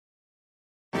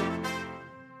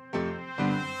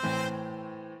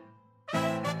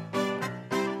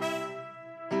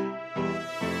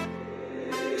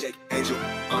Angel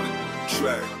on the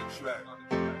track.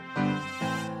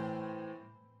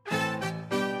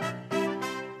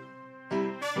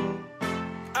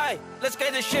 Aye, let's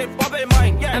get this shit poppin',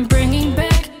 mine, yeah. I'm bringing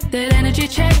back that energy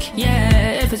check,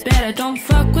 yeah. If it's bad, I don't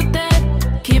fuck with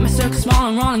that. Keep my circle small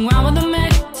and rolling around with a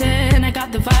Mac 10. I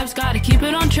got the vibes, gotta keep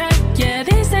it on track, yeah.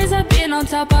 These days I've been on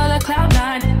top of the cloud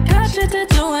nine. Got shit to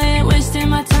do, I ain't wasting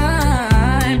my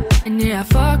time. And yeah, I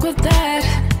fuck with that,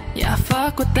 yeah, I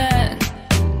fuck with that.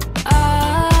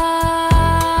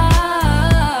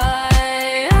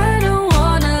 I don't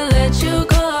wanna let you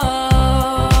go.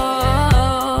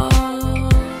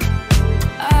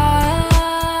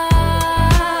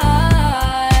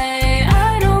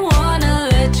 I don't wanna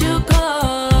let you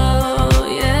go,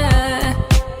 yeah.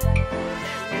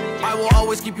 I will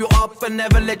always keep you up and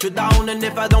never let you down. And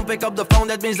if I don't pick up the phone,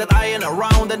 that means that I ain't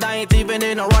around. And I ain't even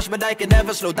in a rush, but I can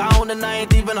never slow down. And I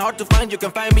ain't even hard to find, you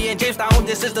can find me in Jamestown.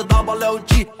 This is the double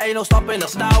OG, ain't no stopping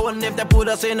us now. And if they put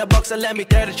us in a box and let me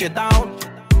tear the shit down,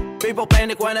 people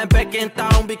panic when I'm back in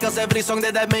town, because every song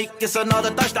that I make is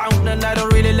another touchdown. And I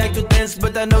don't really like to dance,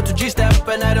 but I know to G-step.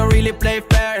 And I don't really play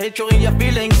fair, hit you in your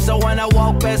feelings. So when I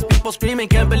walk past people screaming,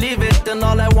 can't believe it. And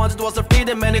all I wanted was a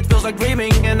freedom, and it feels like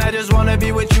dreaming. And I just wanna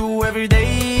be with you every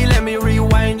day. Let me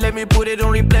rewind, let me put it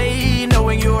on replay.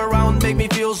 Knowing you around make me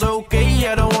feel so okay.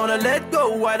 I don't wanna let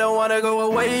go, I don't wanna go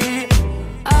away.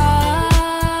 I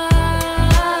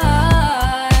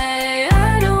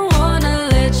don't wanna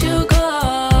let you go.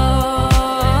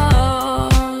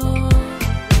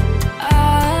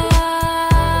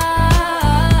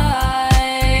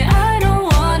 I don't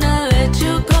wanna let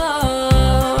you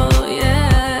go,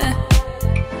 yeah.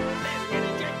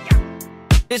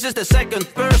 This is the second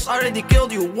verse, already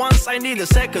killed you once, I need a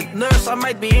second nurse. I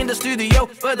might be in the studio,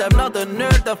 but I'm not a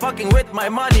nerd. I'm fucking with my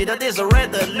money, that is a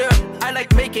red alert. I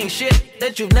like making shit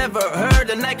that you've never heard,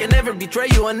 and I can never betray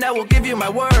you, and I will give you my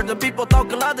word. The people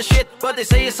talk a lot of shit, but they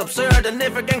say it's absurd. And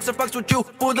if a gangster fucks with you,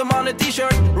 put them on a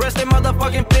t-shirt. Rest in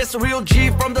motherfucking piss, real G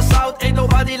from the south. Ain't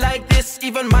nobody like this,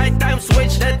 even my time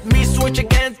switch. Let me switch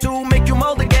again to make you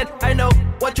mold again. I know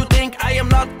what you think, I am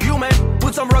not human.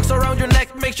 Put some rocks around your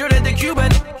neck, make sure that they're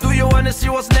Cuban. Do you wanna see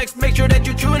what's next? Make sure that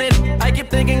you tune in. I keep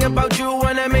thinking about you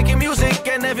when I'm making music.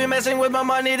 And if you're messing with my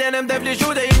money, then I'm definitely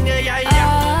shooting. Yeah, yeah,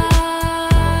 yeah.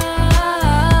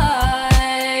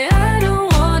 I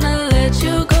don't wanna let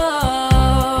you go.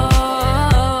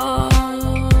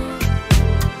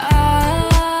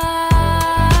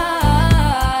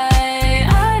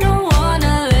 I don't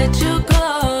wanna let you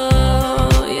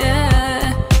go,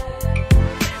 yeah.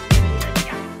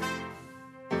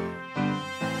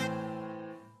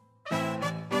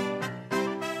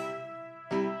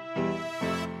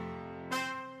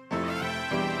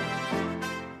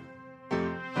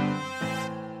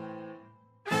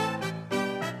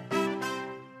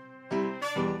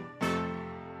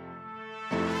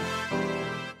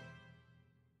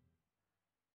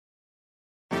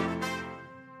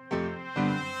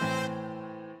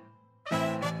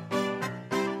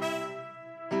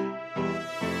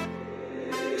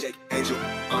 Angel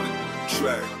on the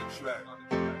track.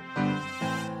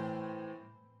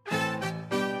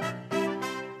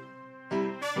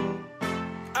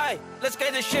 Aye, let's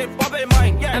get this shit poppin',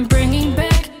 mine, yeah. I'm bringing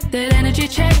back that energy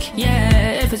check,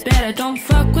 yeah. If it's bad, I don't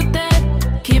fuck with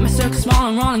that. Keep my circle small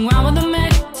and rolling around with a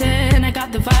Mac 10. I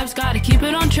got the vibes, gotta keep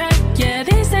it on track, yeah.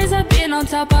 These days I've been on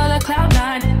top of the cloud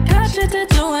nine. Got shit to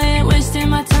do, I ain't wasting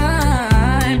my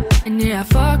time. And yeah, I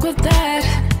fuck with that,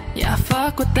 yeah, I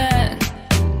fuck with that.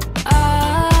 I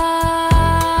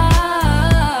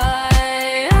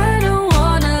don't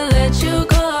wanna let you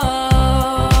go.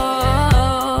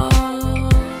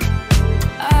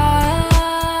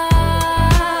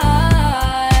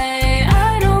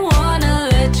 I don't wanna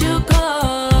let you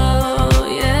go,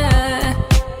 yeah.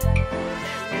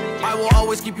 I will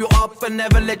always keep you up and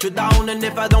never let you down. And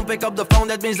if I don't pick up the phone,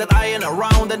 that means that I ain't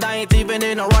around. And I ain't even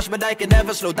in a rush, but I can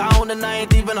never slow down. And I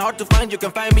ain't even hard to find, you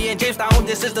can find me in Jamestown.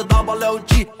 This is the double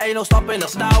OG, ain't no stopping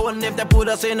us now. And if they put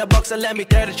us in a box and let me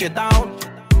tear the shit down,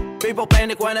 people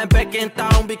panic when I'm back in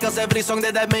town, because every song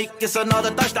that I make is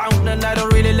another touchdown. And I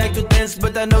don't really like to dance,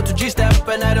 but I know to G-step.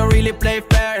 And I don't really play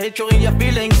fair, hit you in your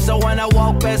feelings. So when I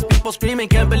walk past people screaming,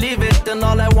 can't believe it. And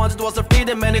all I wanted was a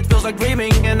freedom, and it feels like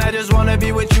dreaming. And I just wanna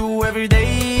be with you every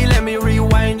day. Let me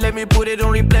rewind, let me put it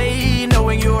on replay.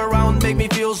 Knowing you around make me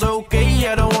feel so okay.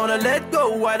 I don't wanna let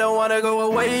go, I don't wanna go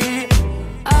away.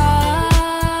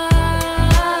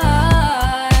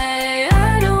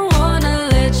 I don't wanna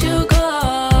let you go.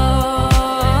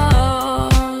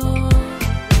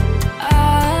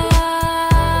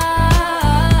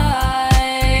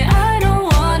 I don't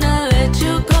wanna let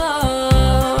you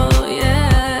go,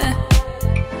 yeah.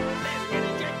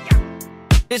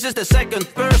 This is the second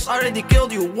verse, already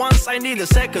killed you once, I need a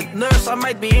second nurse. I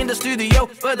might be in the studio,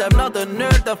 but I'm not a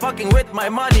nerd. I'm fucking with my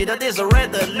money, that is a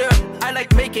red alert. I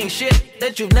like making shit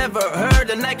that you've never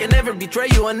heard, and I can never betray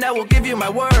you, and I will give you my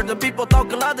word. The people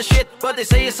talk a lot of shit, but they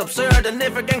say it's absurd, and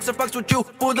if a gangster fucks with you,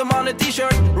 put them on a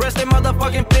t-shirt. Rest in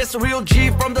motherfucking piss, real G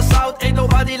from the south, ain't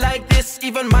nobody like this.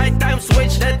 Even my time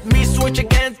switch, let me switch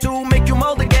again to make you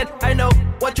mold again. I know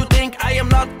what you think, I am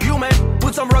not human.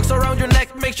 Put some rocks around your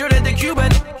neck, make sure that they're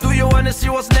Cuban. Do you wanna see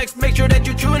what's next? Make sure that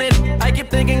you tune in. I keep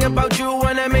thinking about you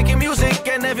when I'm making music,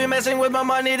 and if you're messing with my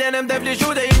money, then I'm definitely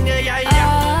shooting. Yeah, yeah,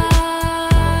 yeah.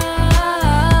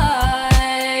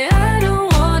 I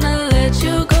don't wanna let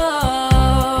you go.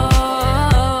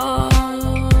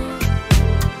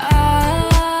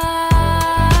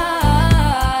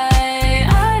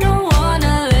 I don't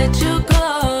wanna let you go.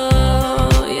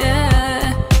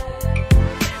 Yeah.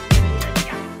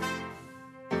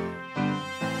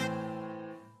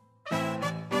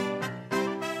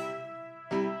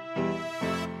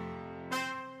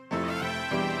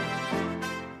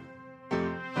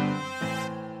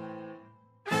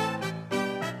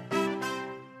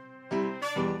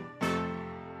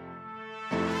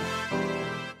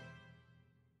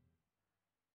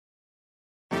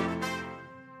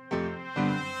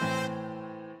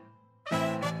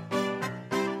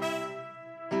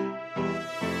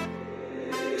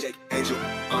 Angel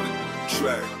on the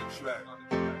track.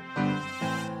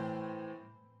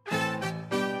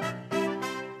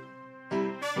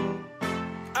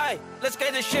 Aye, let's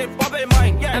get this shit poppin',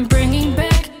 mine, yeah. I'm bringing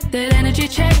back that energy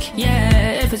check,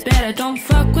 yeah. If it's bad, I don't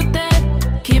fuck with that.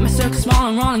 Keep my circle small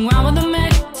and rolling around with a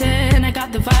Mac 10. I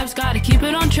got the vibes, gotta keep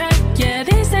it on track, yeah.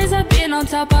 These days I've been on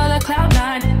top of the cloud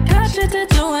nine. Got shit to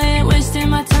do, I ain't wasting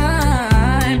my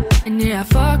time. And yeah, I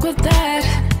fuck with that,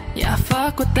 yeah, I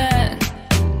fuck with that.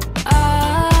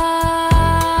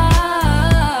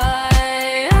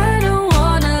 I don't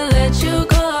wanna let you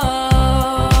go.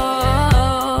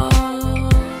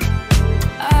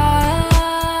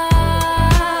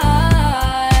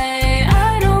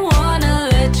 I don't wanna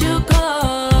let you go,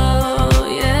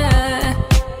 yeah.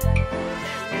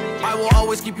 I will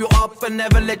always keep you up and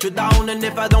never let you down. And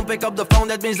if I don't pick up the phone,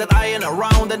 that means that I ain't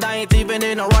around. And I ain't even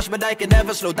in a rush, but I can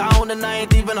never slow down. And I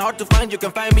ain't even hard to find, you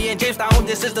can find me in Jamestown.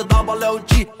 This is the double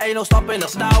OG, ain't no stopping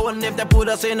us now. And if they put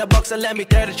us in a box, and let me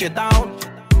tear the shit down.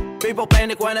 People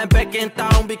panic when I'm back in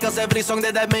town, because every song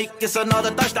that I make is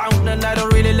another touchdown. And I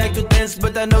don't really like to dance,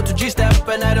 but I know to G-step.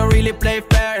 And I don't really play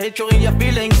fair, hit you in your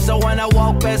feelings. So when I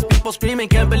walk past people screaming,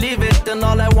 can't believe it. And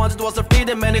all I wanted was a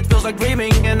freedom, and it feels like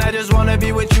dreaming. And I just wanna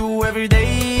be with you every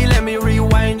day. Let me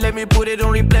rewind, let me put it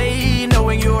on replay.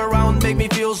 Knowing you around make me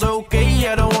feel so okay.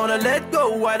 I don't wanna let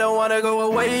go, I don't wanna go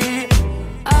away.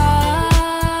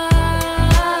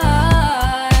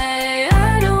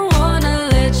 I don't wanna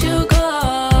let you go.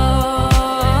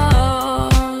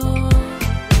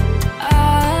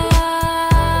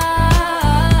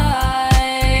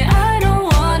 I don't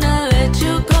wanna let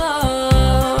you go,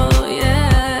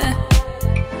 yeah.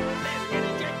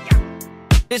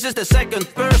 This is the second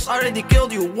verse, already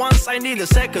killed you once, I need a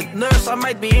second nurse. I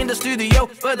might be in the studio,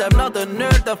 but I'm not a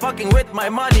nerd. I'm fucking with my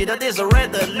money, that is a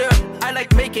red alert. I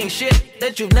like making shit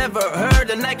that you've never heard,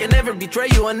 and I can never betray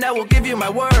you, and I will give you my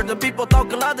word. The people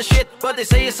talk a lot of shit, but they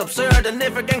say it's absurd. And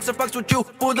if a gangster fucks with you,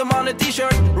 put them on a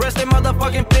t-shirt. Rest in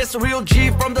motherfucking piss, real G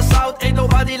from the south, ain't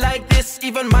nobody like this.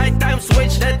 Even my time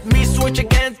switch, let me switch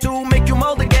again to make you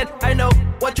mold again. I know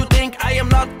what you think, I am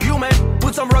not human.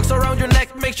 Put some rocks around your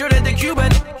neck, make sure that they're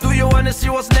Cuban. Do you wanna see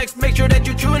what's next? Make sure that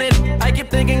you tune in. I keep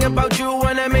thinking about you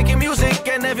when I'm making music,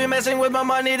 and if you're messing with my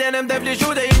money, then I'm definitely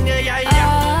shooting. Yeah, yeah,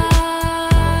 yeah.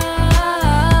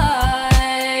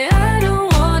 I don't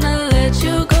wanna let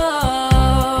you go.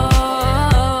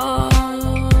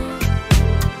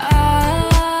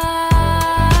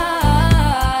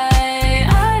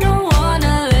 I don't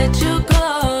wanna let you go,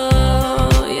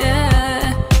 yeah.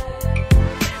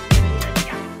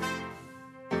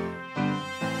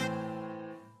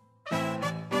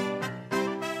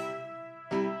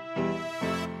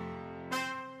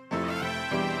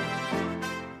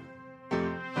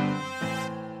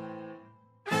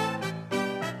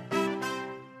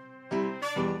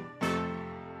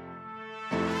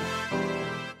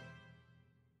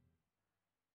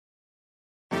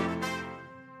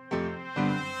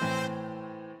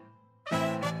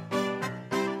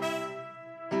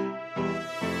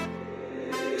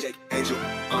 Angel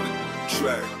on the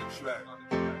track.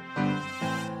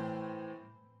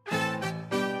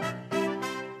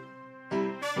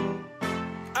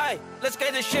 Aye, let's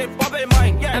get this shit poppin',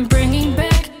 mine, yeah. I'm bringing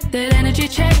back that energy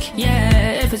check.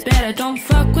 Yeah, if it's bad, I don't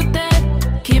fuck with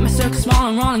that. Keep my circle small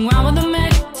and rolling around with a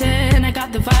mech 10. I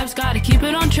got the vibes, gotta keep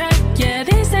it on track. Yeah,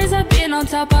 these days I've been on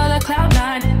top of the cloud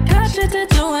nine. Got shit to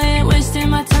do, I ain't wasting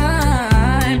my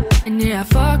time. And yeah, I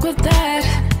fuck with that.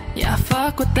 Yeah, I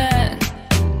fuck with that.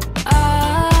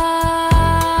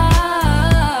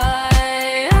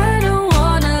 I don't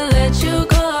wanna let you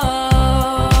go.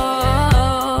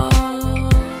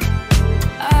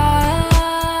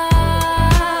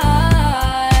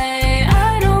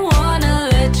 I don't wanna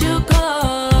let you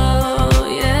go,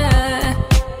 yeah.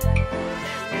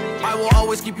 I will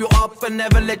always keep you up and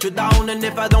never let you down. And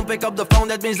if I don't pick up the phone,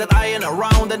 that means that I ain't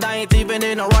around. And I ain't even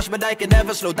in a rush, but I can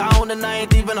never slow down. And I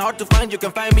ain't even hard to find, you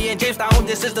can find me in Jamestown.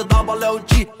 This is the double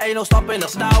OG, ain't no stopping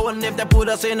us now. And if they put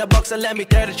us in a box and let me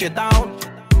tear the shit down,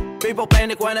 people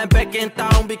panic when I'm back in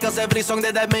town, because every song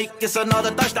that I make is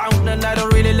another touchdown. And I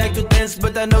don't really like to dance,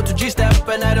 but I know to G-step.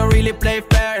 And I don't really play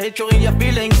fair, hit you in your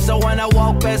feelings. So when I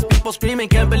walk past people screaming,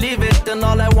 can't believe it. And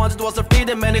all I wanted was a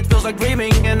freedom, and it feels like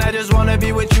dreaming. And I just wanna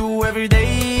be with you every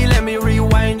day. Let me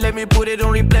rewind, let me put it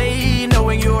on replay.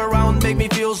 Knowing you around make me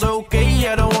feel so okay.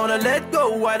 I don't wanna let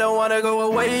go, I don't wanna go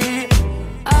away.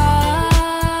 I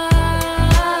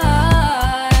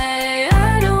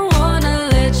don't wanna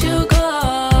let you go.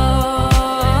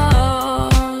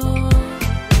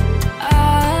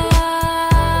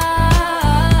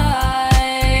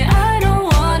 I don't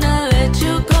wanna let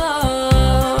you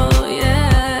go,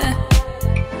 yeah.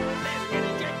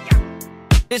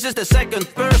 This is the second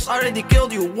verse, already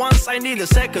killed you once. I need a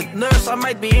second nurse. I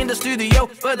might be in the studio,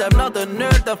 but I'm not a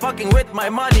nerd. I'm fucking with my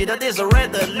money, that is a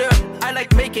red alert. I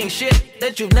like making shit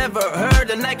that you've never heard,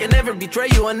 and I can never betray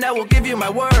you, and I will give you my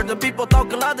word. The people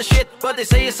talk a lot of shit, but they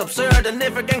say it's absurd. And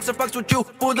if a gangster fucks with you,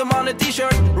 put them on a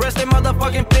t-shirt. Rest in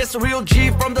motherfucking piss, real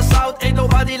G from the south. Ain't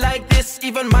nobody like this,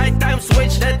 even my time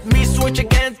switch. Let me switch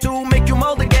again to make you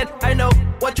mold again. I know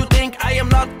what you think, I am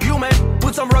not human.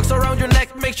 Put some rocks around your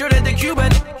neck, make sure that they're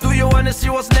Cuban. Do you wanna see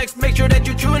what's next? Make sure that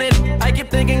you tune in. I keep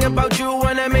thinking about you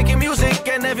when I'm making music.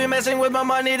 And if you're messing with my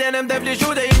money, then I'm definitely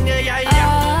shooting. Yeah, yeah,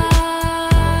 yeah.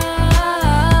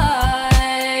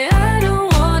 I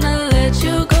don't wanna let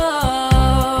you go.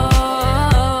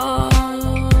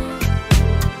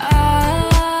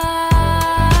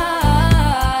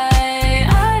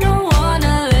 I don't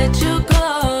wanna let you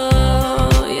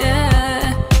go,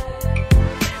 yeah.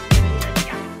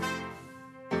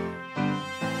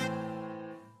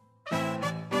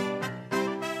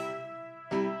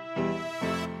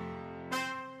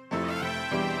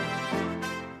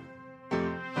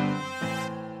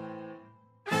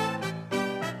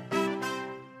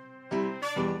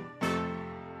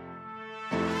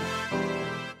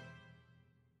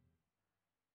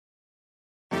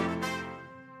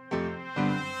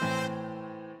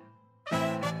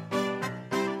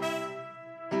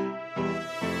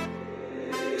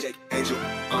 Angel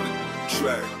on the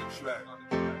track.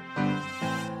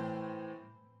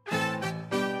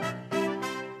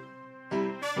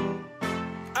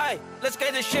 Aye, let's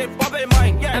get this shit poppin',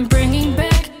 mine, yeah. I'm bringing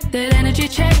back that energy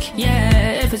check.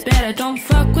 Yeah, if it's bad, I don't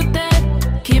fuck with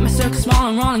that. Keep my circle small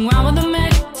and rolling around with a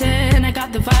mech 10. I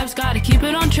got the vibes, gotta keep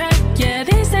it on track. Yeah,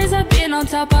 these days I've been on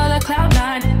top of the cloud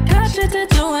nine. Got shit to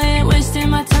do, I ain't wasting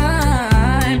my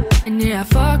time. And yeah, I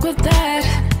fuck with that.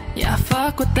 Yeah, I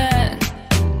fuck with that.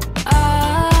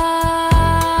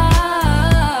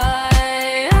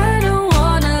 I don't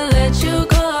wanna let you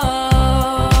go.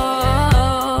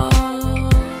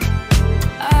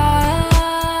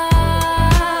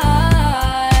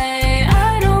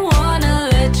 I don't wanna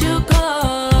let you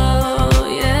go,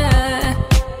 yeah.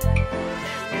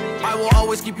 I will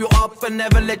always keep you up and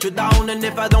never let you down. And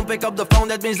if I don't pick up the phone,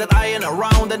 that means that I ain't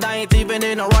around. And I ain't even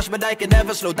in a rush, but I can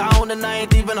never slow down. And I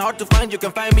ain't even hard to find, you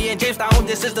can find me in Jamestown.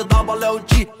 This is the double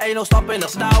OG, ain't no stopping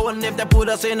us now. And if they put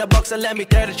us in a box and let me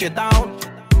tear the shit down,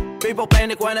 people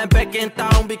panic when I'm back in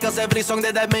town, because every song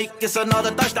that I make is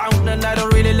another touchdown. And I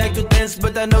don't really like to dance,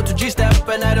 but I know to G-step.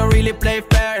 And I don't really play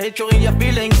fair, hit you in your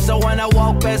feelings. So when I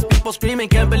walk past people screaming,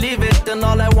 can't believe it. And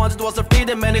all I wanted was a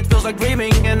freedom, and it feels like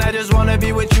dreaming. And I just wanna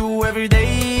be with you every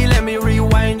day. Let me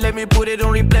rewind, let me put it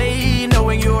on replay.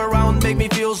 Knowing you around make me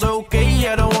feel so okay.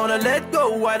 I don't wanna let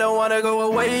go, I don't wanna go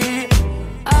away.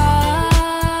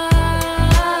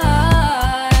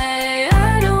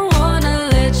 I don't wanna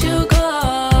let you go.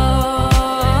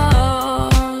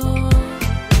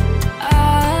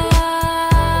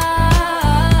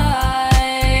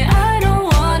 I don't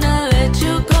wanna let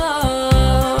you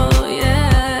go,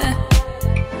 yeah.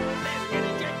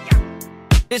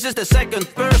 This is the second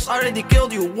verse, already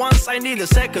killed you once. I need a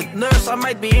second nurse. I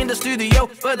might be in the studio,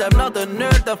 but I'm not a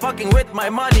nerd. I'm fucking with my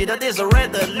money, that is a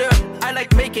red alert. I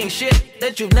like making shit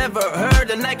that you've never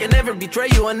heard, and I can never betray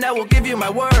you, and I will give you my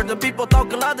word. The people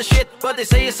talk a lot of shit, but they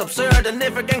say it's absurd. And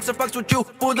if a gangster fucks with you,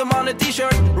 put them on a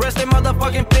t-shirt. Rest in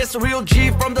motherfucking piss, real G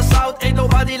from the south. Ain't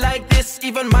nobody like this,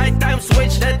 even my time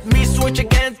switch. Let me switch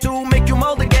again to make you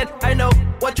mold again. I know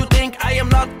what you think, I am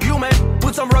not human.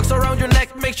 Put some rocks around your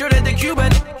neck, make sure that they're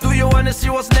Cuban. Do you wanna see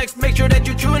what's next? Make sure that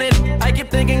you tune in. I keep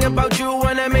thinking about you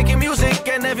when I'm making music,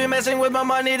 and if you're messing with my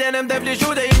money, then I'm definitely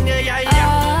shooting. Yeah, yeah,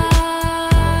 yeah.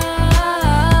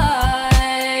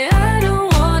 I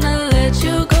don't wanna let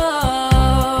you go.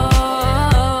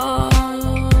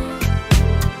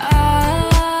 I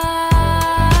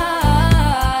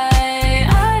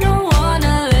don't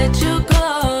wanna let you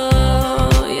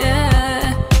go.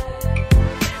 Yeah.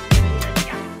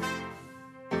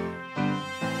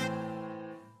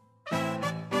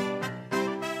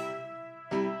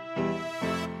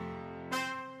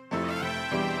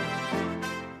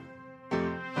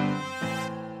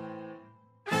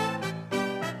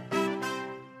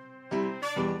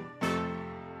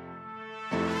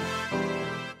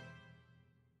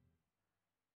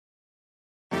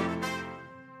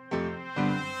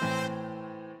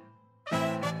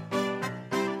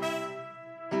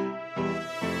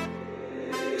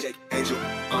 Angel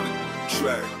on the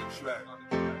track.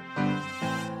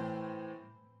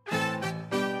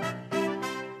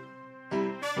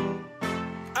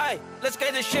 Aye, let's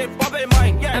get this shit poppin',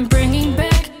 mine, yeah. I'm bringing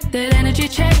back that energy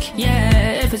check,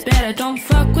 yeah. If it's bad, I don't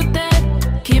fuck with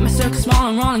that. Keep my circle small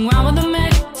and rolling around with a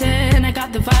Mac 10. I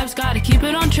got the vibes, gotta keep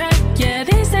it on track, yeah.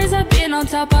 These days I've been on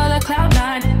top of the cloud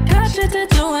nine. Got shit to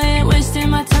do, I ain't wasting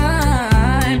my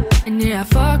time. And yeah, I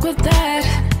fuck with that,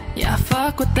 yeah, I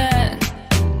fuck with that.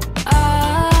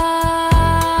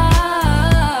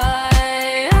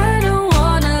 I don't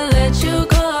wanna let you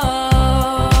go.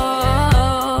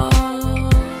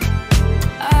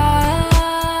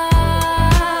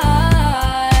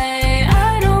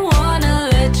 I don't wanna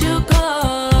let you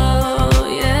go,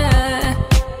 yeah.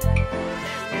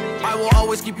 I will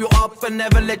always keep you up and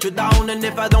never let you down. And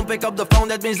if I don't pick up the phone,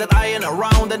 that means that I ain't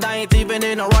around. And I ain't even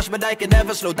in a rush, but I can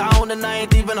never slow down. And I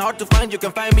ain't even hard to find, you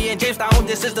can find me in Jamestown.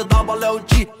 This is the double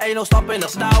OG, ain't no stopping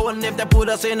us now. And if they put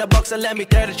us in a box, and let me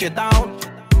tear the shit down.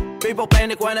 People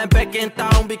panic when I'm back in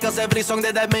town, because every song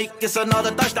that I make is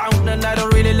another touchdown. And I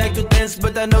don't really like to dance,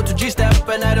 but I know to G-step.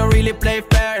 And I don't really play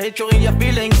fair, hit you in your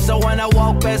feelings. So when I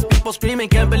walk past people screaming,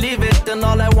 can't believe it. And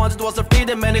all I wanted was a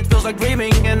freedom, and it feels like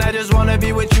dreaming. And I just wanna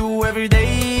be with you every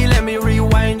day. Let me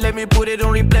rewind, let me put it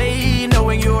on replay.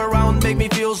 Knowing you around make me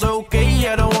feel so okay.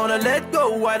 I don't wanna let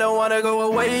go, I don't wanna go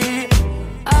away.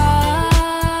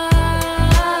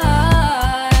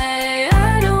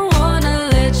 I don't wanna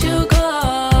let you go.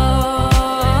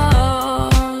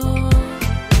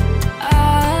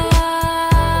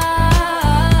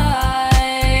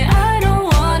 I don't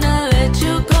wanna let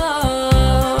you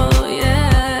go,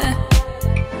 yeah.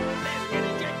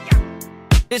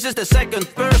 This is the second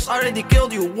verse, already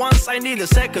killed you once, I need a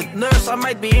second nurse. I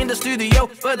might be in the studio,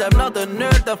 but I'm not a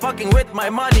nerd. I'm fucking with my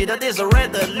money, that is a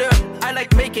red alert. I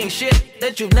like making shit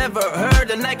that you've never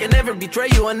heard, and I can never betray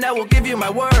you, and I will give you my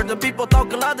word. The people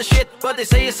talk a lot of shit, but they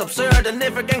say it's absurd. And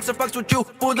if a gangster fucks with you,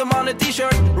 put them on a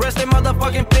t-shirt. Rest in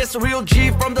motherfucking piss, real G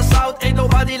from the south. Ain't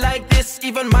nobody like this,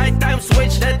 even my time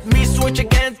switch. Let me switch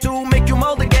again to make you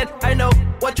mold again. I know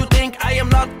what you think, I am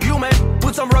not human.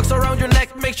 Put some rocks around your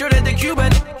neck, make sure that they're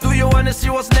Cuban. Do you wanna see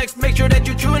what's next? Make sure that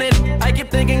you tune in. I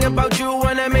keep thinking about you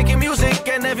when I'm making music,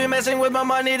 and if you're messing with my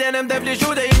money, then I'm definitely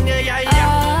shooting. Yeah, yeah,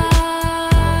 yeah.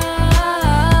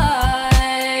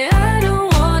 I don't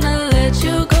wanna let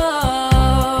you go.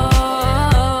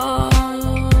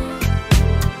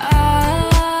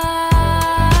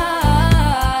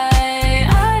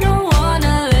 I don't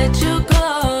wanna let you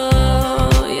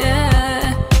go,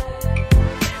 yeah.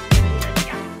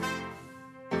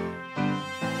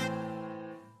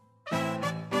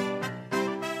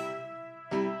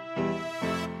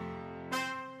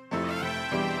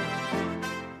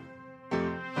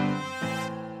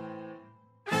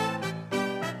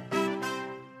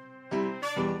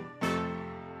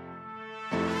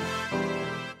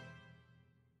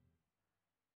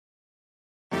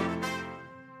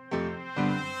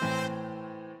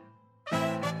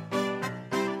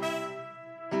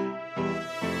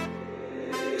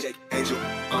 Angel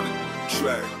on the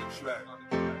track.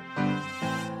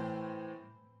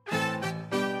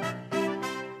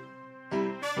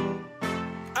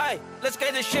 Aye, let's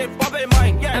get this shit poppin',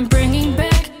 mine, yeah. I'm bringing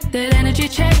back that energy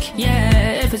check,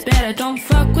 yeah. If it's bad, I don't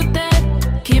fuck with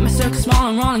that. Keep my circle small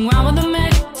and rolling around with a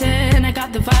Mac 10. I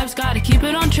got the vibes, gotta keep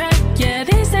it on track, yeah.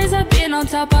 These days I've been on on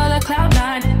top of the cloud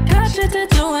nine. Got shit to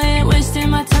do, ain't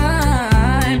wasting my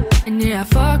time. And yeah, I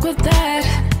fuck with that.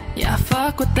 Yeah, I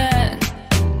fuck with that.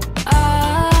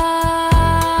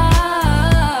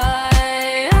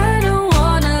 I don't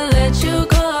wanna let you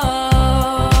go.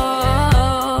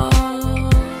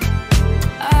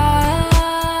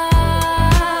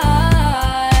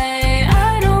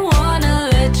 I don't wanna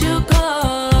let you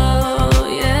go,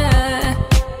 yeah.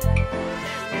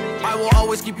 I will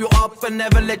always keep you up and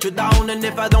never let you down. And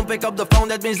if I don't pick up the phone,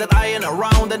 that means that I ain't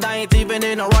around. And I ain't even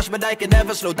in a rush, but I can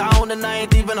never slow down. And I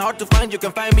ain't even hard to find, you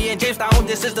can find me in Jamestown.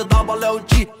 This is the double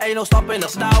OG, ain't no stopping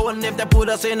us now. And if they put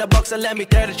us in a box and let me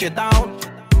tear the shit down,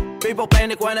 people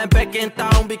panic when I'm back in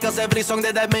town, because every song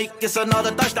that I make is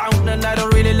another touchdown. And I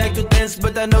don't really like to dance,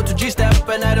 but I know to G-step.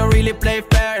 And I don't really play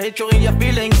fair, hit you in your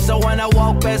feelings. So when I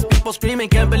walk past people screaming,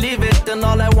 can't believe it. And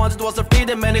all I wanted was a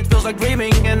freedom, and it feels like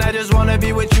dreaming. And I just wanna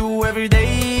be with you every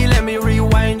day. Let me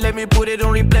rewind, let me put it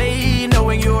on replay.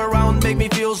 Knowing you around make me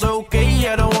feel so okay.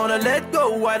 I don't wanna let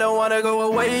go, I don't wanna go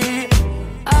away.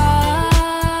 I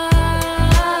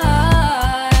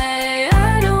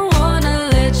don't wanna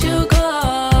let you go.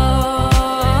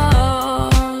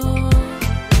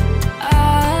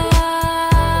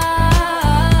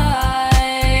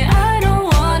 I don't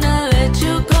wanna let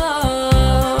you go,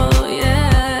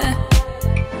 yeah.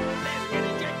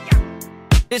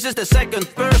 This is the second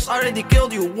verse, already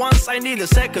killed you once, I need a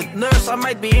second nurse. I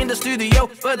might be in the studio,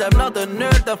 but I'm not a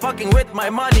nerd. I'm fucking with my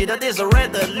money, that is a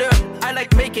red alert. I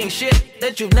like making shit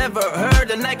that you've never heard,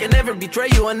 and I can never betray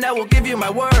you, and I will give you my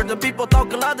word. The people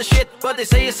talk a lot of shit, but they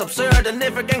say it's absurd. And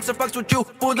if a gangster fucks with you,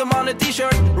 put them on a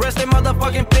t-shirt. Rest in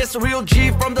motherfucking piss, real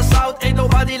G from the south. Ain't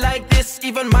nobody like this,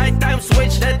 even my time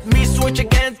switch. Let me switch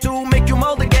again to make you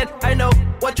mold again. I know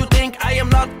what you think, I am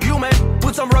not human.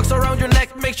 Put some rocks around your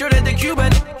neck, make sure that they're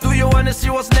Cuban. Do you wanna see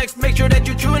what's next? Make sure that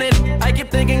you tune in. I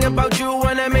keep thinking about you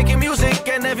when I'm making music.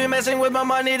 And if you're messing with my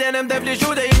money, then I'm definitely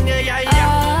shooting. Yeah, yeah,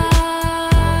 yeah.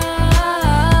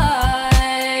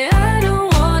 I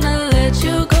don't wanna let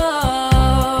you go.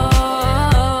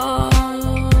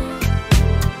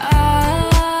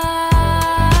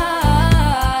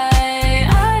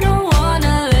 I don't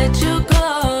wanna let you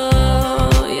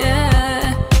go,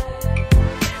 yeah.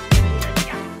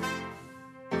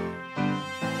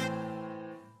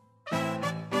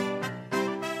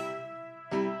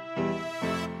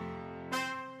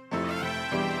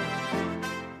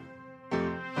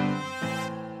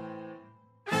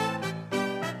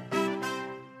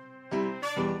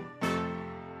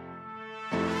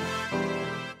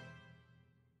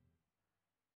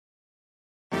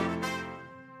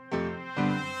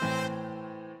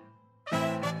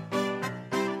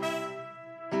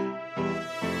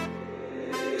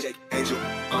 Angel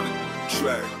on the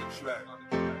track.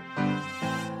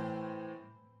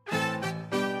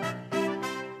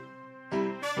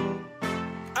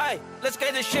 Aye, let's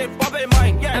get this shit poppin',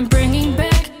 mine, yeah. I'm bringing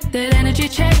back that energy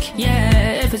check,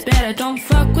 yeah. If it's bad, I don't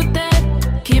fuck with that.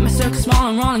 Keep my circle small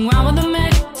and rolling around with a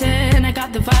Mac 10. I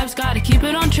got the vibes, gotta keep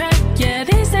it on track, yeah.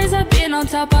 These days I've been on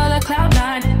top of the cloud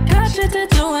nine. Got shit to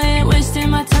do, ain't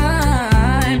wasting my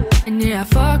time. And yeah, I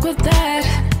fuck with that.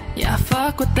 Yeah, I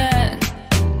fuck with that.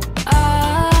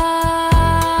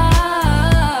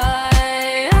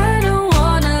 I don't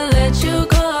wanna let you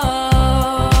go.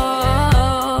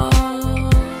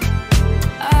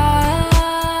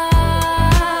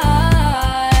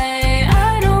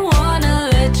 I don't wanna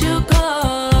let you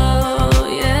go,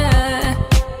 yeah.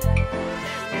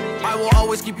 I will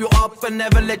always keep you up and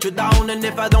never let you down. And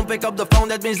if I don't pick up the phone,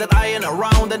 that means that I ain't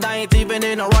around. And I ain't even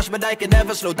in a rush, but I can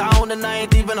never slow down. And I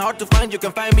ain't even hard to find, you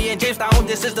can find me in Jamestown.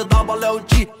 This is the double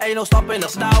OG, ain't no stopping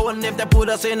us now. And if they put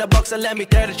us in a box and let me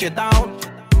tear the shit down,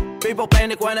 people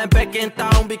panic when I'm back in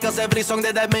town, because every song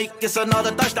that I make is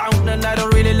another touchdown. And I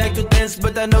don't really like to dance,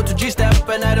 but I know to G-step.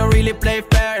 And I don't really play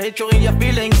fair, hit you in your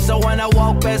feelings. So when I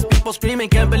walk past people screaming,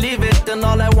 can't believe it. And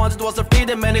all I wanted was a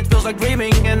freedom, and it feels like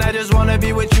dreaming. And I just wanna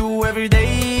be with you every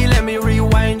day. Let me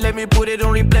rewind, let me put it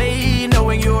on replay.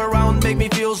 Knowing you around make me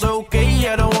feel so okay.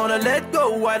 I don't wanna let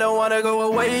go, I don't wanna go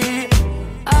away.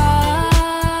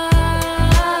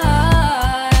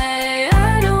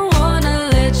 I don't wanna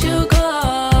let you go.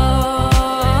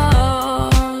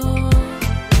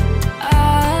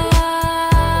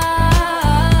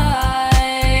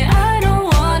 I don't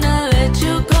wanna let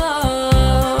you go,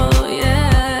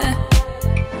 yeah.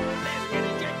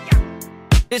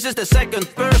 This is the second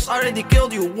verse, verse. Already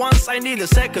killed you once, I need a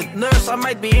second nurse. I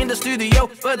might be in the studio,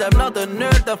 but I'm not a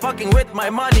nerd. I'm fucking with my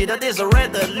money, that is a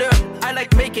red alert. I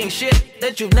like making shit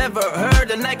that you've never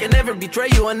heard, and I can never betray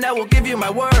you, and I will give you my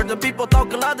word. The people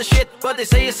talk a lot of shit, but they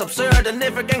say it's absurd. And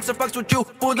if a gangster fucks with you,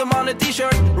 put them on a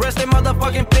t-shirt. Rest in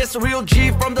motherfucking piss, real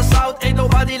G from the south. Ain't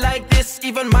nobody like this,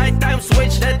 even my time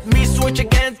switch. Let me switch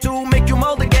again to make you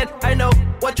mold again. I know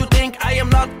what you think, I am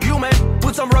not human.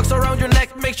 Put some rocks around your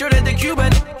neck, make sure that they're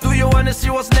Cuban. Do you wanna see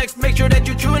what's next? Make sure that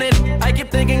you tune in. I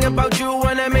keep thinking about you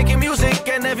when I'm making music,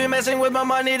 and if you're messing with my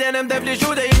money, then I'm definitely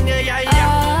shooting.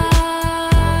 Yeah.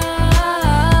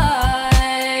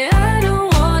 I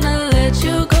don't wanna let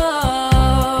you go.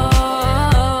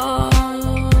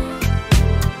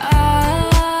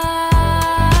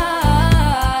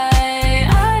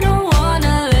 I don't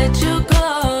wanna let you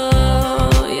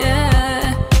go.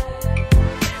 Yeah.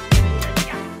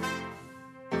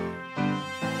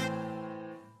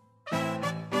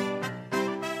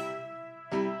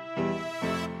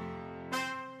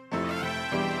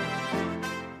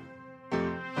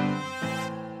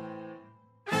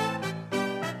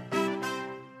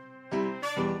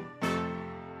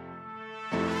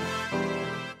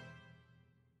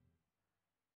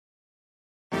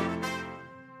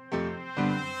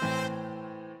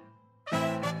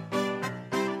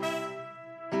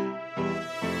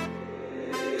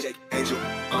 Angel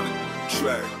on the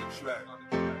track.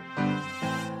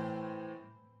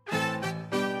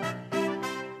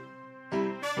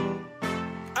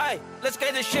 Aye, let's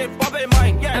get this shit poppin',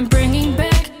 mine. Yeah. I'm bringing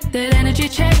back that energy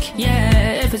check.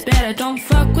 Yeah, if it's bad, I don't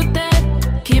fuck with that.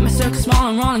 Keep my circle small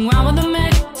and rolling around with a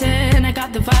Mac 10. I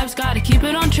got the vibes, gotta keep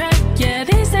it on track. Yeah,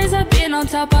 these days I've been on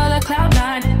top of the cloud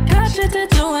nine. Got shit to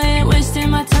do, I ain't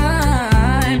wasting my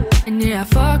time. And yeah, I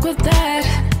fuck with that.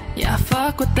 Yeah, I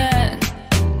fuck with that.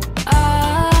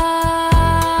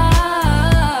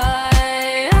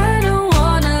 I don't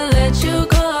wanna let you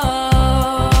go.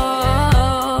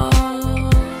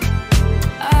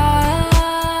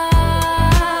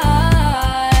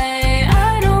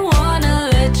 I don't wanna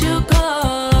let you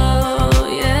go.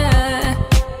 Yeah.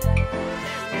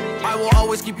 I will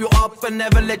always keep you up and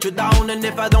never let you down. And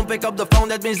if I don't pick up the phone,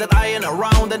 that means that I ain't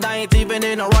around. And I ain't even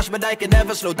in a rush, but I can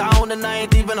never slow down. And I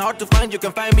ain't even hard to find, you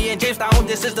can find me in Jamestown.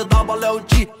 This is the double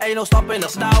OG, ain't no stopping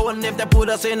us now. And if they put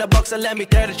us in a box, and let me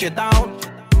tear the shit down.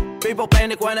 People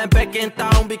panic when I'm back in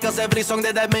town, because every song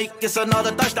that I make is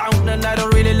another touchdown. And I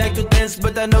don't really like to dance,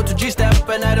 but I know to G-step.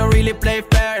 And I don't really play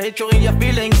fair, hit you in your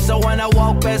feelings. So when I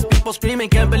walk past people screaming,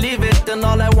 can't believe it. And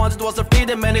all I wanted was a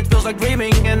freedom, and it feels like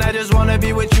dreaming. And I just wanna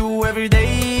be with you every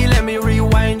day. Let me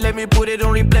rewind, let me put it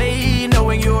on replay.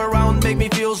 Knowing you around make me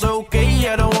feel so okay.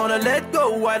 I don't wanna let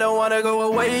go, I don't wanna go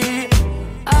away.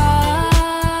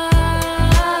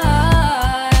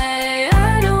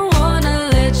 I don't wanna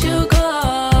let you go.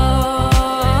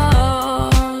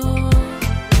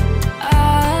 I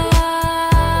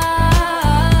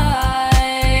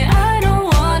don't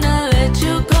wanna let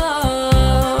you go.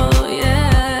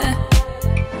 Yeah.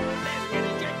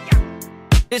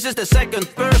 This is the second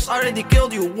verse, already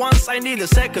killed you once, I need a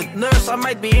second nurse. I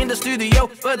might be in the studio,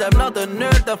 but I'm not a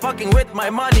nerd. I'm fucking with my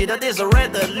money, that is a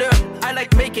red alert. I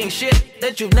like making shit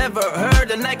that you've never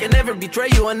heard, and I can never betray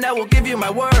you, and I will give you my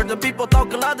word. The people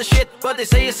talk a lot of shit, but they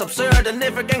say it's absurd. And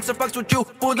if a gangster fucks with you,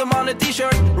 put them on a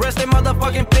t-shirt. Rest in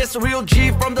motherfucking piss, real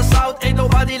G from the south. Ain't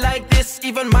nobody like this,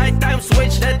 even my time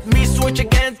switch. Let me switch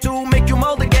again to make you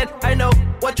mold again. I know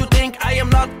what you think, I am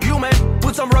not human.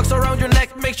 Put some rocks around your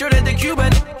neck, make sure that they're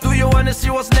Cuban. Do you wanna see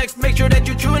what's next? Make sure that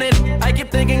you tune in. I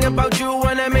keep thinking about you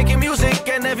when I'm making music,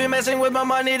 and if you're messing with my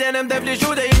money, then I'm definitely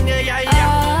shooting.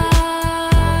 Yeah.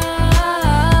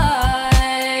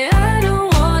 I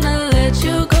don't wanna let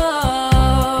you go.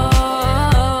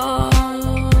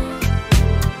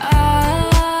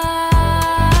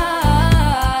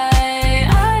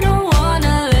 I don't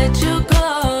wanna let you go.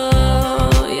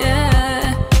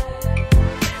 Yeah.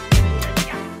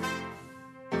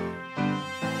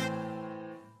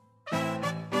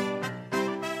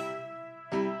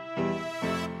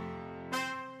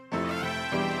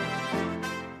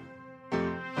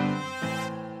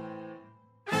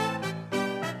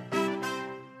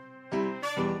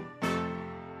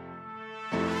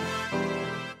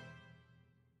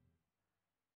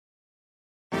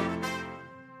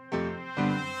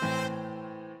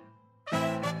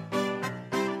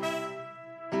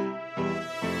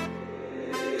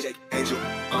 Angel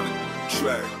on the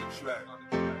track.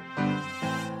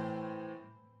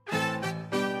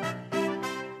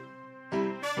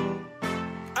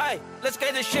 Aye, let's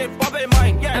get this shit poppin',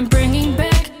 mine. Yeah. I'm bringing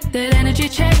back that energy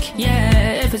check.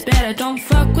 Yeah, if it's bad, I don't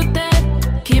fuck with that.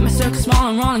 Keep my circle small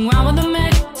and rolling round with a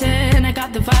mid-10. I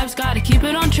got the vibes, gotta keep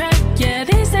it on track. Yeah,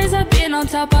 these days I've been on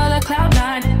top of the cloud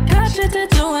nine. Got shit to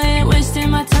do, I ain't wasting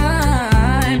my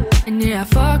time. And yeah, I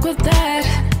fuck with that.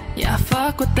 Yeah, I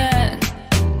fuck with that.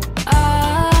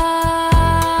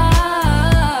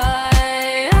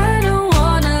 I don't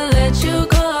wanna let you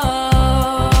go.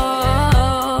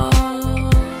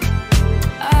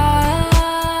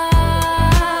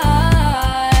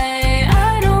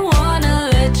 I don't wanna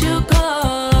let you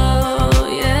go,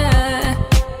 yeah.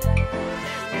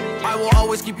 I will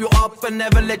always keep you up and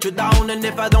never let you down. And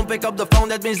if I don't pick up the phone,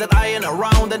 that means that I ain't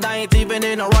around. And I ain't even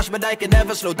in a rush, but I can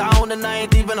never slow down. And I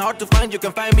ain't even hard to find, you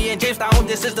can find me in Jamestown.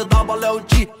 This is the double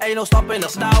OG, ain't no stopping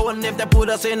us now. And if they put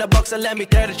us in a box and let me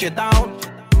tear the shit down,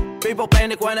 people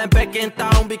panic when I'm back in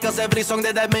town, because every song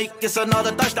that I make is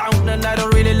another touchdown. And I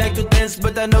don't really like to dance,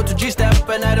 but I know to G-step.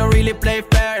 And I don't really play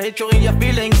fair, hit you in your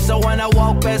feelings. So when I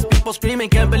walk past people screaming,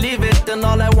 can't believe it. And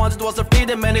all I wanted was a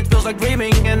freedom, and it feels like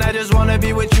dreaming. And I just wanna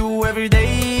be with you every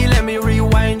day. Let me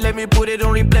rewind, let me put it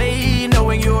on replay.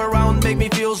 Knowing you're around make me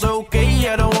feel so okay.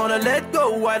 I don't wanna let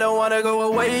go, I don't wanna go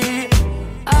away.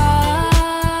 I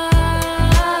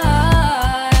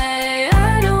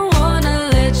don't wanna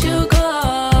let you go.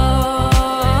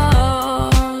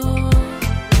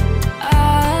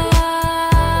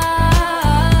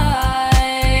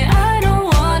 I don't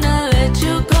wanna let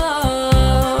you go,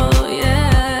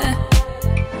 yeah.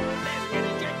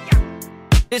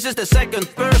 This is the second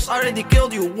verse, already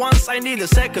killed you once, I need a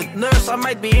second nurse. I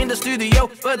might be in the studio,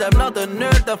 but I'm not a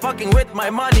nerd. I'm fucking with my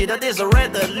money, that is a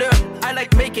red alert. I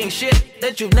like making shit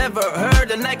that you've never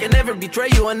heard, and I can never betray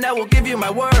you, and I will give you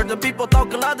my word. The people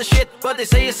talk a lot of shit, but they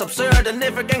say it's absurd. And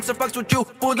if a gangster fucks with you,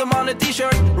 put them on a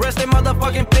t-shirt. Rest in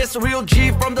motherfucking piss, real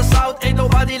G from the south. Ain't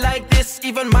nobody like this,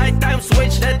 even my time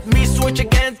switch. Let me switch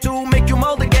again to make you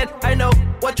mold again. I know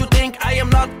what you think, I am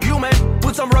not human.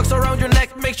 Put some rocks around your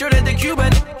neck, make sure that they're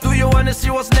Cuban. Do you wanna see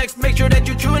what's next? Make sure that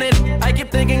you tune in. I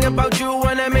keep thinking about you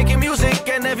when I'm making music.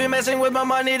 And if you're messing with my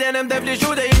money, then I'm definitely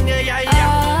shooting. Yeah, yeah,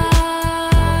 yeah.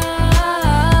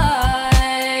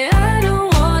 I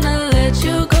don't wanna let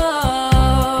you go.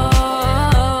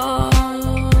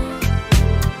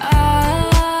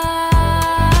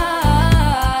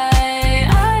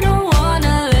 I don't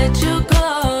wanna let you go,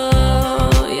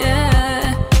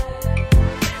 yeah.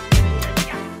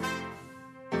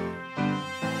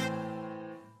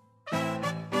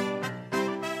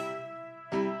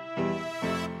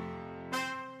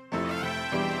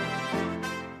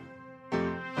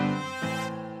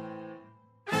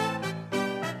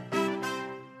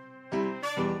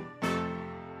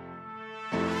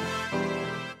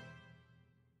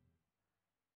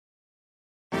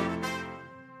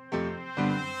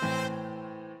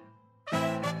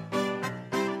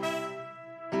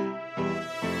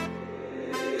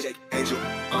 Angel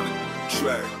on the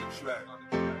track.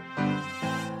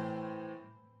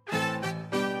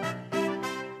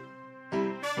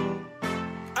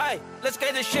 Aye, let's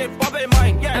get this shit poppin',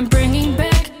 mine, yeah. I'm bringing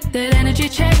back that energy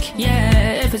check,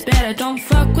 yeah. If it's bad, I don't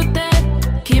fuck with that.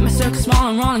 Keep my circle small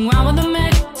and rolling round with a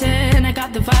mid-10. I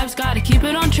got the vibes, gotta keep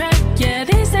it on track. Yeah,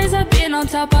 these days I've been on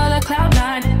top of the cloud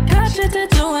nine. Got shit to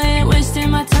do, I ain't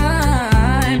wasting my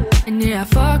time. And yeah, I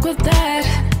fuck with that.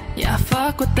 Yeah, I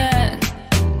fuck with that.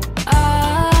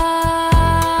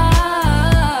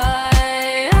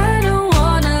 I don't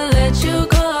wanna let you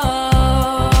go.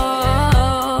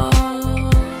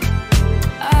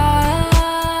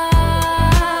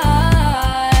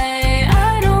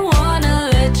 I don't wanna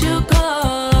let you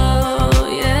go,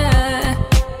 yeah.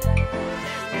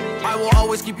 I will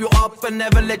always keep you up and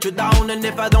never let you down. And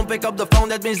if I don't pick up the phone,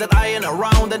 that means that I ain't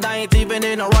around. And I ain't even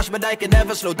in a rush, but I can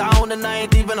never slow down. And I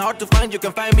ain't even hard to find, you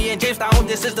can find me in Jamestown.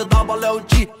 This is the double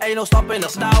OG, ain't no stopping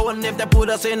us now. And if they put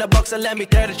us in a box and let me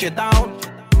tear the shit down,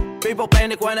 people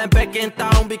panic when I'm back in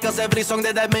town, because every song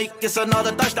that I make is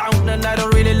another touchdown. And I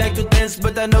don't really like to dance,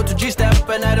 but I know to G-step.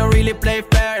 And I don't really play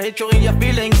fair, hit you in your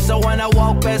feelings. So when I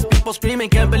walk past people screaming,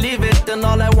 can't believe it. And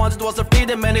all I wanted was a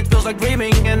freedom, and it feels like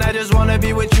dreaming. And I just wanna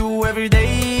be with you every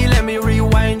day. Let me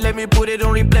rewind, let me put it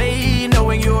on replay.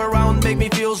 Knowing you're around make me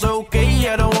feel so okay.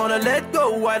 I don't wanna let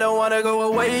go, I don't wanna go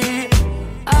away.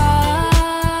 I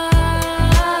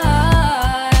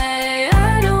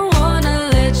don't wanna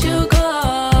let you go.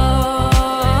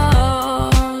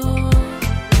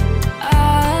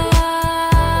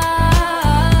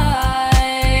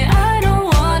 I don't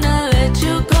wanna let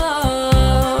you go,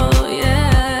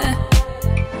 yeah.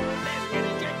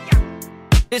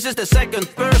 This is the second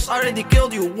verse, already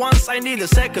killed you once. I need a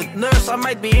second nurse. I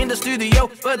might be in the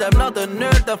studio, but I'm not a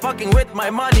nerd. I'm fucking with my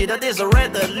money, that is a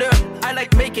red alert. I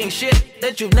like making shit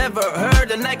that you've never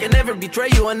heard, and I can never betray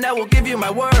you, and I will give you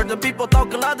my word. The people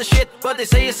talk a lot of shit, but they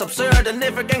say it's absurd. And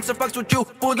if a gangster fucks with you,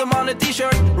 put them on a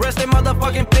t-shirt. Rest in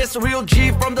motherfucking piss. Real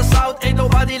G from the south, ain't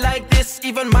nobody like this.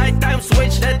 Even my time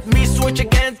switch, let me switch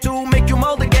again to make you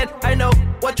mold again. I know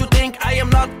what you think, I am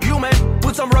not human.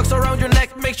 Put some rocks around your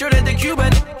neck, make sure that they're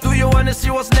Cuban. Do you wanna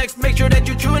see what's next? Make sure that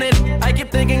you tune in. I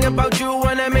keep thinking about you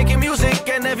when I'm making music,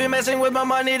 and if you're messing with my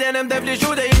money, then I'm definitely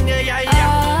shooting. Yeah, yeah,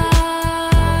 yeah.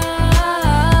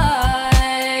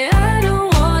 I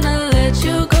don't wanna let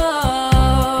you go.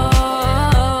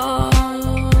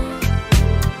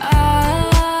 I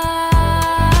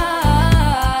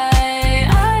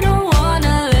don't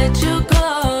wanna let you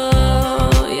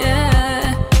go.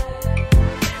 Yeah.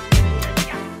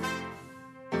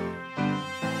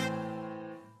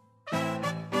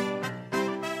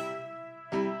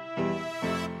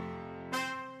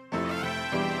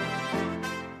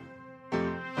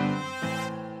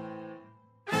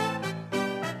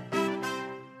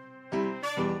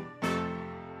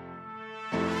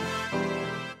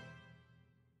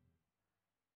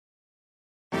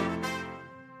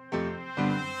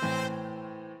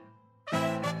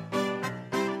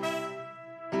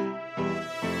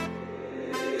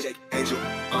 Angel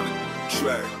on the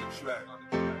track.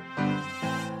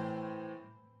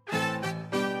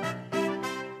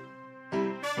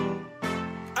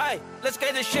 Aye, let's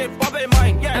get this shit poppin',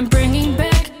 mine, yeah. I'm bringing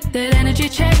back that energy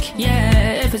check,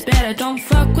 yeah. If it's bad, I don't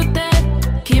fuck with that.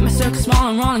 Keep my circle small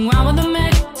and rolling around with a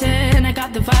Mac 10. I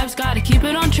got the vibes, gotta keep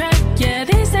it on track, yeah.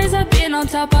 These days I've been on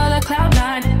top of the cloud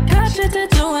nine. Got shit to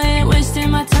do, I ain't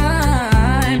wasting my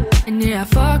time. And yeah, I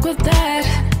fuck with that,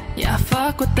 yeah, I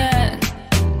fuck with that.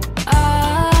 I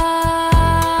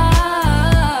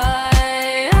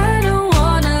don't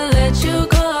wanna let you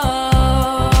go.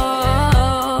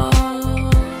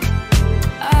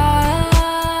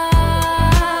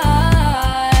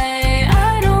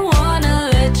 I don't wanna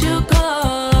let you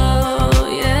go,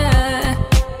 yeah.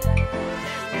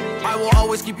 I will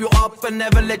always keep you up and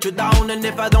never let you down. And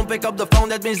if I don't pick up the phone,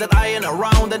 that means that I ain't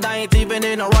around. And I ain't even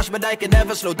in a rush, but I can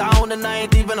never slow down. And I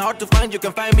ain't even hard to find, you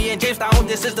can find me in Jamestown.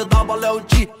 This is the double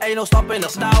OG, ain't no stopping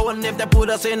us now. And if they put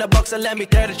us in a box and let me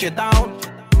tear the shit down,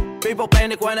 people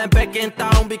panic when I'm back in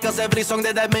town, because every song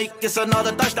that I make is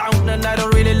another touchdown. And I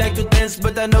don't really like to dance,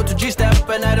 but I know to G-step.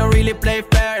 And I don't really play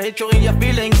fair, hit you in your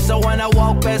feelings. So when I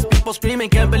walk past people screaming,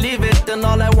 can't believe it. And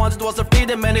all I wanted was a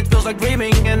freedom, and it feels like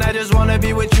dreaming. And I just wanna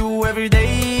be with you every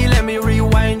day. Let me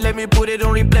rewind, let me put it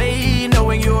on replay.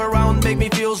 Knowing you around make me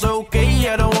feel so okay.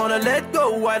 I don't wanna let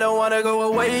go, I don't wanna go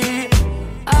away.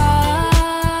 I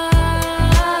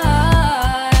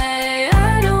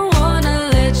don't wanna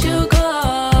let you go.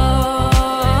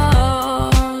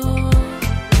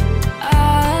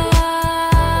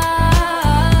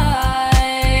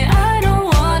 I don't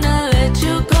wanna let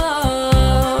you go,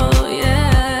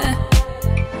 yeah.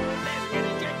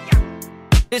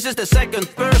 This is the second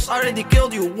verse, already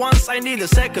killed you once. I need a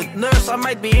second nurse. I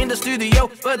might be in the studio,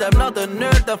 but I'm not a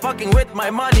nerd. I'm fucking with my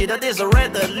money, that is a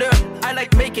red alert. I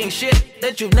like making shit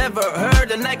that you've never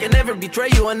heard, and I can never betray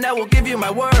you, and I will give you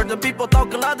my word. The people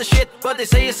talk a lot of shit, but they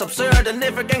say it's absurd. And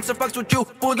if a gangster fucks with you,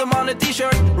 put them on a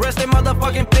t-shirt. Rest in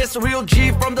motherfucking piss. Real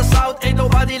G from the south, ain't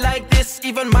nobody like this.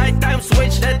 Even my time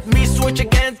switch, let me switch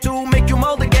again to make you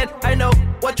mold again. I know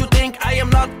what you think, I am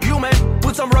not human.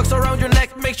 Put some rocks around your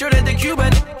neck, make sure that they're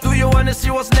Cuban. Do you wanna see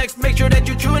what's next? Make sure that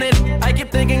you tune in. I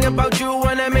keep thinking about you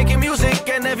when I'm making music,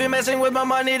 and if you're messing with my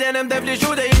money, then I'm definitely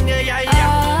shooting. Yeah, yeah,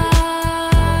 yeah.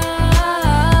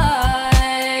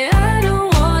 I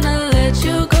don't wanna let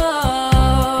you go.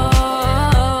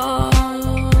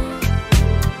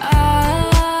 I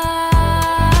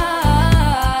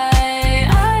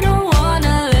don't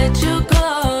wanna let you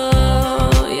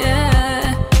go,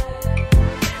 yeah.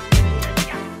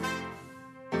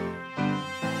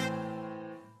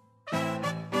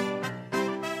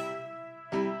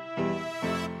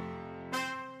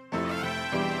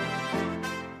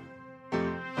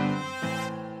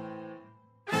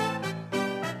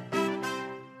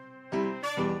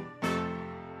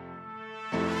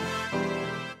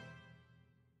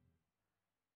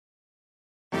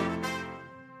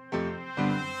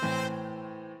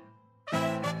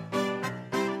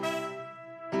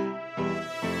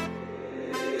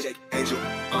 Angel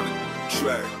on the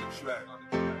track.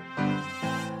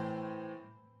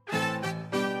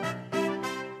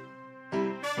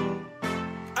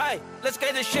 Aye, let's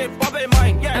get this shit poppin',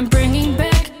 mine, yeah. I'm bringing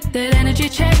back that energy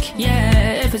check,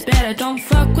 yeah. If it's bad, I don't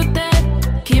fuck with that.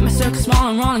 Keep my circle small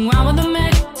and rolling round with a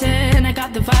mid-10. I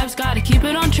got the vibes, gotta keep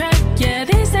it on track. Yeah,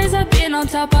 these days I've been on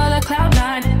top of the cloud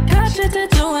nine. Got shit to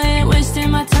do, I ain't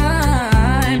wasting my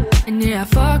time. And yeah, I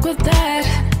fuck with that.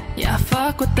 Yeah, I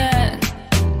fuck with that.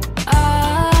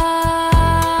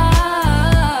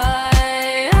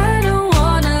 I don't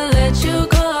wanna let you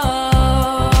go.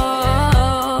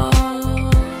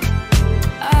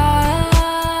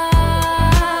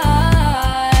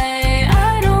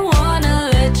 I don't wanna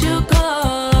let you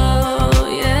go,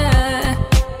 yeah.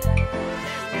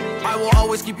 I will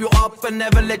always keep you up and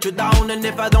never let you down. And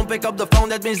if I don't pick up the phone,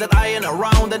 that means that I ain't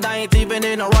around. And I ain't even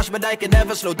in a rush, but I can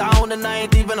never slow down. And I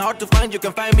ain't even hard to find, you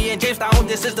can find me in Jamestown.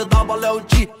 This is the double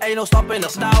OG, ain't no stopping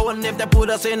us now. And if they put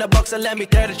us in a box and let me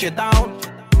tear the shit down,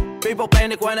 people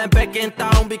panic when I'm back in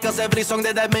town, because every song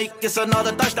that I make is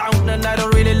another touchdown. And I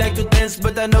don't really like to dance,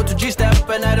 but I know to G-step.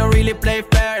 And I don't really play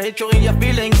fair, hit you in your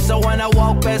feelings. So when I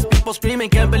walk past people screaming,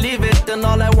 can't believe it. And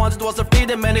all I wanted was a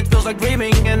freedom, and it feels like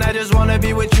dreaming. And I just wanna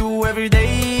be with you every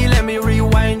day. Let me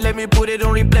rewind, let me put it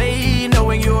on replay.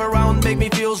 Knowing you're around make me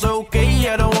feel so okay.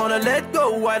 I don't wanna let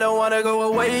go, I don't wanna go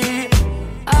away.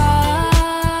 I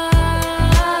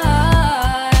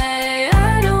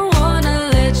don't wanna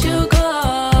let you go.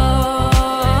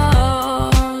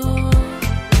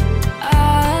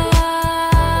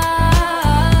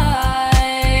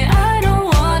 I don't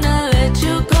wanna let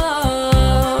you go,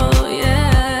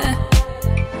 yeah.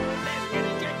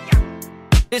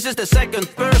 This is the second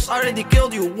verse, already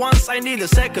killed you once. I need a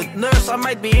second nurse. I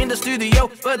might be in the studio,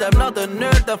 but I'm not a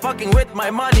nerd. I'm fucking with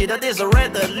my money, that is a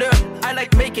red alert. I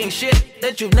like making shit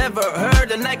that you've never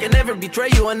heard, and I can never betray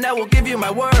you, and I will give you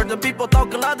my word. The people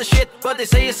talk a lot of shit, but they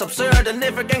say it's absurd. And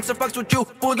if a gangster fucks with you,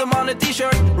 put them on a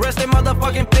t-shirt. Rest in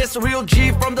motherfucking piss, real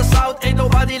G from the south. Ain't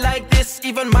nobody like this,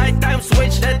 even my time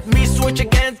switch. Let me switch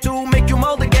again to make you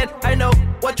mold again. I know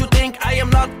what you think, I am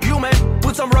not human.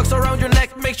 Put some rocks around your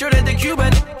neck, make sure that they're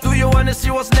Cuban. Do you wanna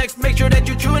see what's next? Make sure that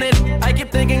you tune in. I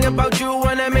keep thinking about you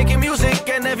when I'm making music.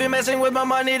 And if you're messing with my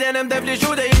money, then I'm definitely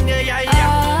shooting. Yeah, yeah,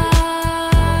 yeah.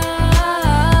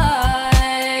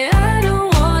 I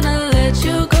don't wanna let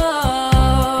you go.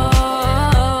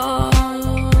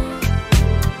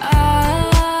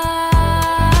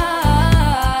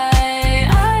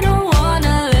 I don't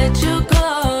wanna let you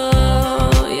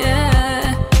go,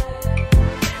 yeah.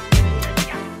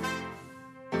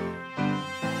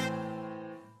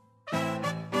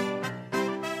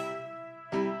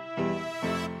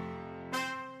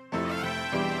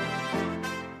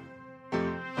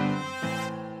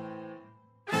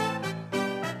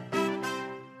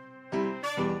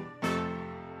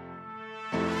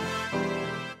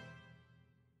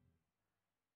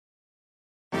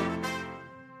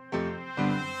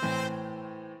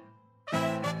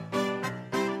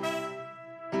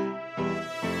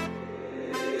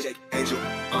 Angel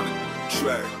on the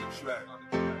track.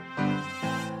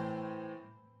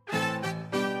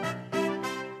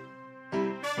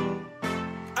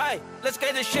 Aye, let's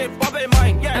get this shit poppin',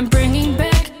 mine, yeah. I'm bringing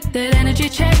back that energy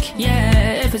check,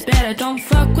 yeah. If it's bad, I don't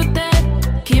fuck with that.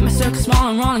 Keep my circle small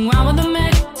and rolling round with a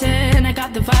mid-10. I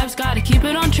got the vibes, gotta keep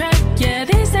it on track. Yeah,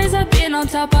 these days I've been on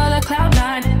top of the cloud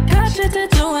nine. Got shit to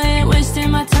do, I ain't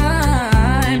wasting my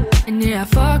time. And yeah, I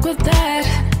fuck with that.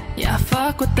 Yeah, I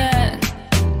fuck with that.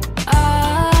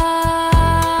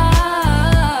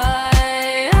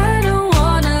 I don't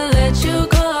wanna let you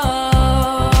go.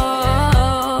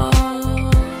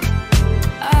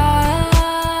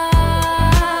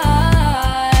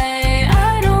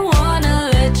 I don't wanna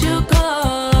let you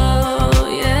go,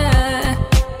 yeah.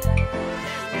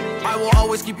 I will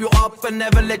always keep you up and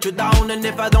never let you down. And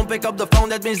if I don't pick up the phone,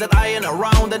 that means that I ain't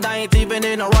around. And I ain't even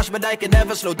in a rush, but I can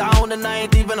never slow down. And I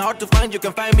ain't even hard to find, you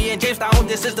can find me in Jamestown.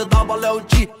 This is the double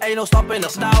OG, ain't no stopping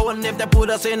us now. And if they put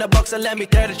us in a box and let me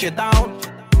tear the shit down,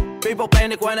 people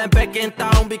panic when I'm back in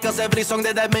town, because every song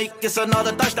that I make is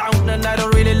another touchdown. And I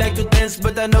don't really like to dance,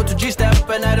 but I know to G-step.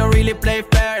 And I don't really play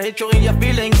fair, hit you in your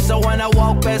feelings. So when I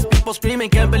walk past people screaming,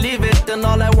 can't believe it. And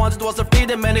all I wanted was a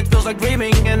freedom, and it feels like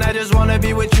dreaming. And I just wanna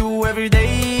be with you every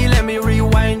day. Let me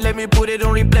rewind, let me put it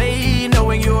on replay.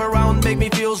 Knowing you're around make me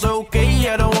feel so okay.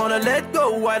 I don't wanna let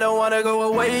go, I don't wanna go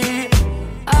away.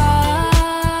 I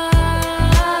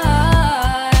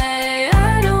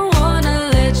don't wanna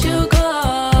let you go.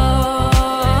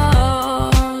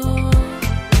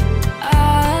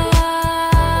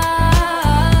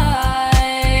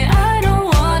 I don't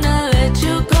wanna let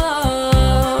you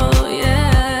go,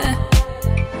 yeah.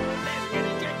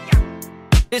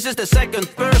 This is the second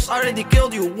verse, already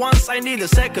killed you once. I need a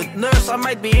second nurse. I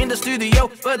might be in the studio,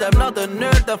 but I'm not a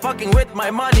nerd. I'm fucking with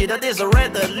my money, that is a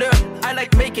red alert. I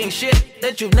like making shit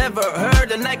that you've never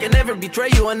heard, and I can never betray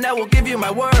you, and I will give you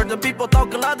my word. The people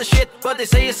talk a lot of shit, but they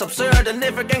say it's absurd. And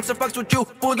if a gangster fucks with you,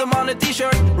 put them on a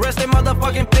t-shirt. Rest in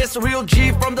motherfucking piss, real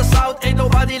G from the south. Ain't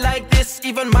nobody like this,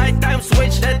 even my time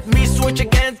switch. Let me switch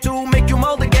again to make you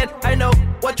mold again. I know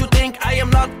what you think, I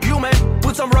am not human.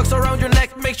 Put some rocks around your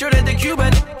neck, make sure that they're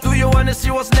Cuban. Do you wanna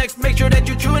see what's next? Make sure that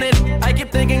you tune in. I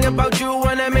keep thinking about you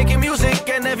when I'm making music,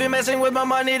 and if you're messing with my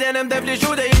money, then I'm definitely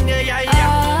shooting. Yeah, yeah,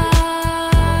 yeah.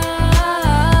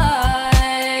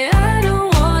 I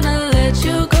don't wanna let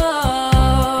you go.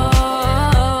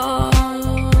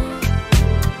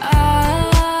 I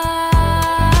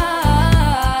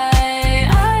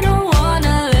don't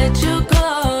wanna let you go.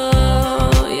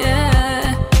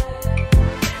 Yeah.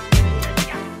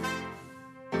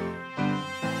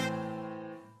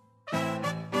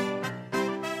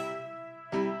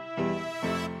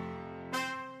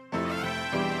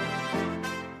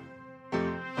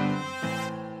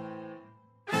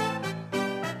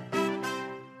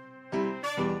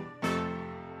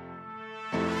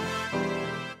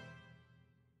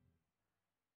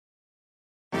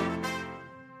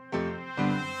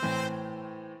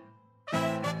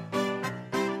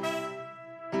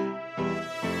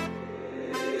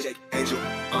 Angel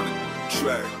on the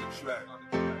track.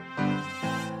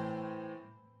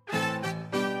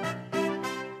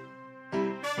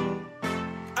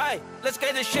 Aye, let's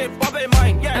get this shit poppin',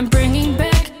 mine, yeah. I'm bringing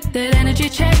back that energy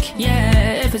check,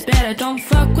 yeah. If it's bad, I don't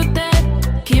fuck with that.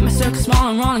 Keep my circle small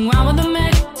and rolling around with a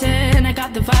Mac 10. I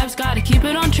got the vibes, gotta keep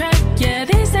it on track, yeah.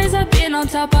 These days I've been on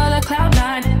top of the cloud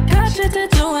nine. Got shit to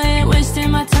do, I ain't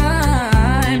wasting my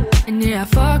time. And yeah, I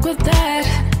fuck with that,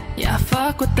 yeah, I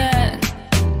fuck with that.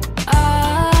 I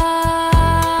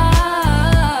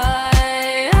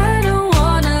don't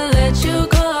wanna let you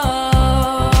go.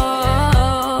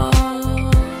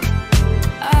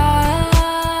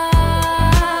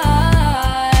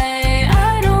 I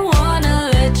don't wanna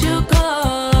let you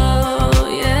go,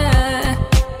 yeah.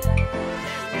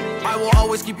 I will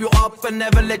always keep you up and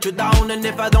never let you down. And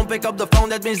if I don't pick up the phone,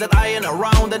 that means that I ain't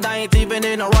around. And I ain't even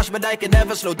in a rush, but I can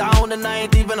never slow down. And I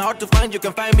ain't even hard to find, you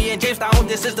can find me in Jamestown.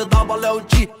 This is the double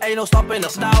OG, ain't no stopping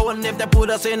us now. And if they put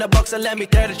us in a box, and let me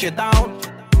tear the shit down.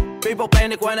 People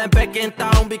panic when I'm back in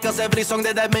town, because every song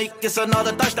that I make is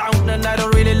another touchdown. And I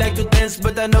don't really like to dance,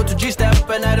 but I know to G-step.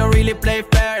 And I don't really play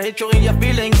fair, hit you in your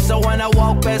feelings. So when I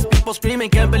walk past people screaming,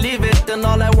 can't believe it. And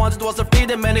all I wanted was a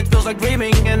freedom, and it feels like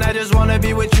dreaming. And I just wanna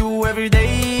be with you every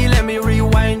day. Let me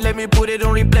rewind, let me put it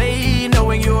on replay.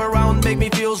 Knowing you around make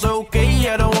me feel so okay.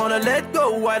 I don't wanna let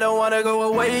go, I don't wanna go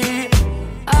away.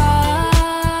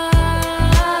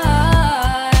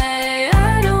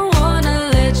 I don't wanna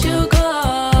let you go.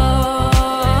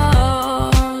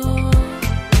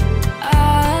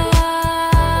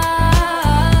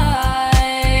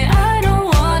 I don't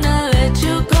wanna let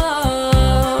you go,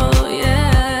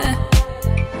 yeah.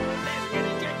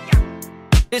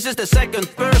 This is the second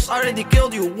verse, already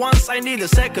killed you once. I need a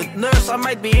second nurse. I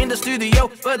might be in the studio,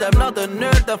 but I'm not a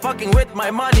nerd. I'm fucking with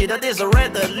my money, that is a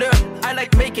red alert. I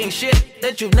like making shit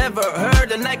that you've never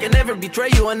heard, and I can never betray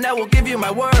you, and I will give you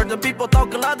my word. The people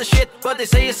talk a lot of shit, but they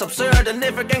say it's absurd. And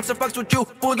if a gangster fucks with you,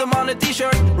 put them on a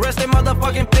t-shirt. Rest in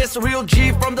motherfucking piss, real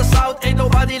G from the south. Ain't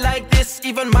nobody like this,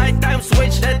 even my time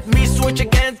switch. Let me switch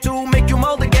again to make you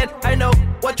mold again. I know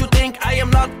what you think, I am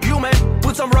not human.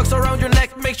 Put some rocks around your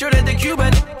neck, make sure that they're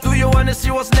Cuban. Do you wanna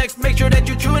see what's next? Make sure that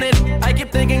you tune in. I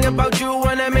keep thinking about you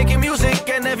when I'm making music,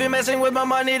 and if you're messing with my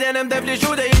money, then I'm definitely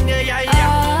shooting. Yeah, yeah,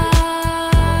 yeah.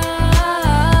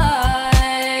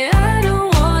 I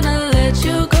don't wanna let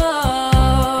you go.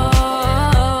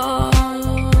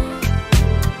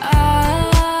 I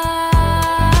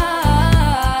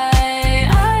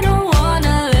don't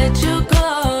wanna let you go,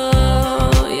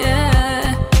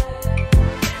 yeah.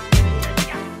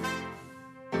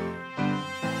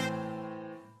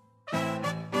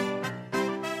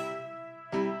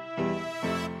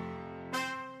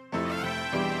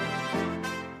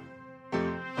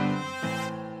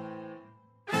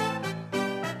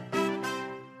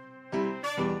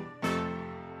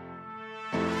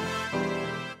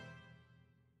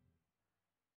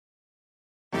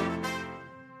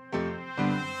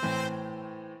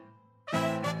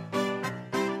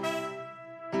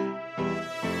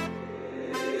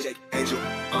 Angel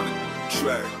on the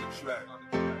track.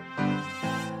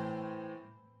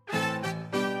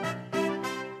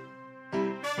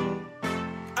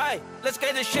 Aye, let's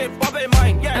get this shit poppin',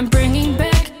 mine, yeah. I'm bringing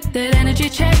back that energy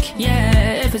check,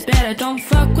 yeah. If it's bad, I don't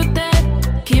fuck with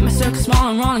that. Keep my circle small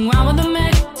and rolling around with a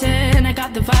Mac meditating. I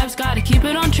got the vibes, gotta keep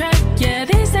it on track. Yeah,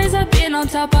 these days I've been on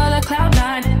top of the cloud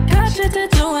nine. Got shit to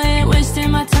do, I ain't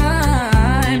wasting my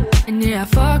time. And yeah, I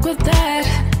fuck with that.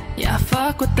 Yeah, I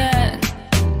fuck with that.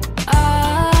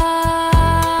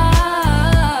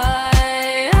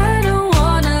 I don't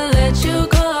wanna let you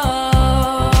go.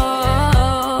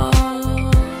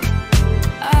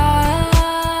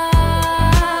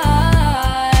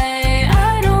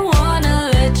 I don't wanna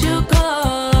let you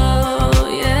go,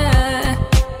 yeah.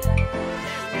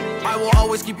 I will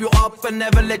always keep you up and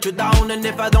never let you down. And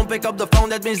if I don't pick up the phone,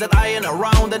 that means that I ain't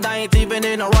around. And I ain't even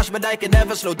in a rush, but I can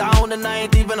never slow down. And I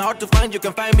ain't even hard to find, you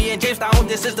can find me in Jamestown.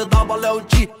 This is the double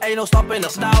OG, ain't no stopping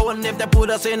us now. And if they put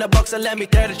us in a box and let me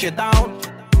tear the shit down,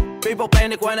 people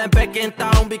panic when I'm back in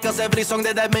town, because every song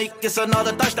that I make is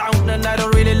another touchdown. And I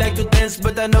don't really like to dance,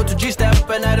 but I know to G-step.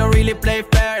 And I don't really play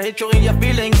fair, hit you in your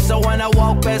feelings. So when I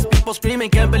walk past people screaming,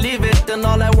 can't believe it. And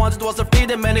all I wanted was a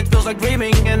freedom, and it feels like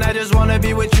dreaming. And I just wanna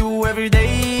be with you every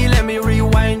day. Let me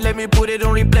rewind, let me put it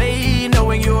on replay.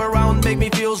 Knowing you're around make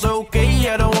me feel so okay.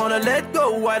 I don't wanna let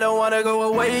go, I don't wanna go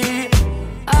away.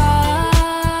 I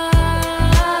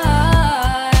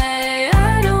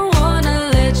don't wanna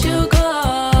let you go.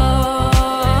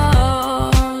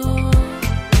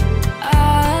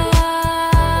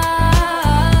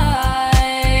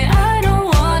 I don't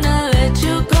wanna let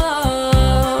you go,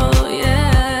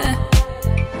 yeah.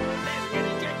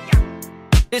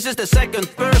 This is the second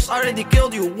verse, already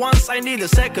killed you once, I need a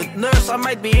second nurse. I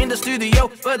might be in the studio,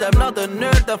 but I'm not a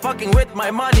nerd. I'm fucking with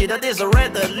my money, that is a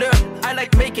red alert. I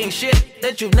like making shit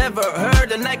that you've never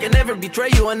heard, and I can never betray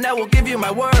you, and I will give you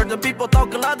my word. The people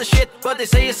talk a lot of shit, but they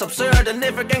say it's absurd. And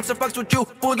if a gangster fucks with you,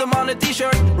 put them on a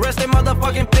t-shirt. Rest in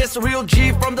motherfucking piss, real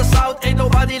G from the south. Ain't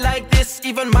nobody like this,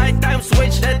 even my time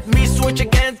switch. Let me switch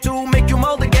again to make you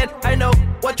mold again. I know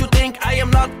what you think, I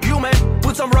am not human.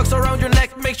 Put some rocks around your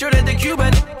neck, make sure that they're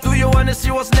Cuban. Do you wanna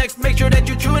see what's next? Make sure that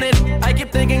you tune in. I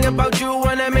keep thinking about you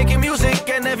when I'm making music.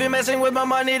 And if you're messing with my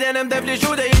money, then I'm definitely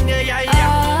shooting. Yeah, yeah,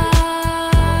 yeah.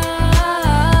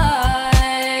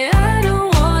 I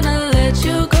don't wanna let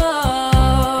you go.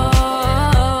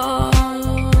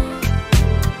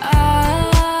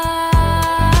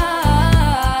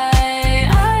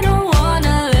 I don't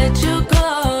wanna let you go,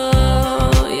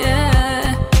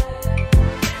 yeah.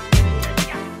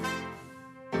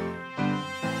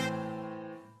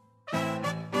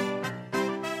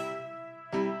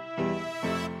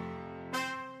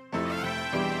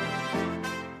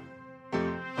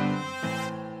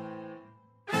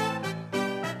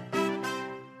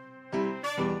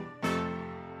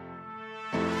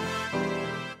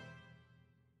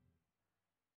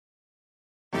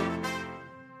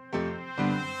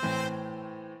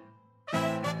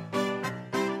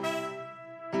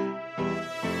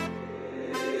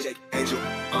 Angel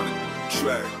on the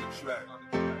track.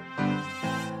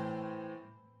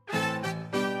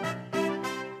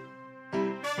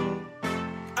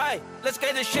 Aye, let's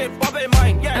get this shit poppin',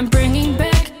 mine, yeah. I'm bringing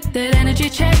back that energy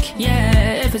check,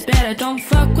 yeah. If it's bad, I don't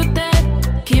fuck with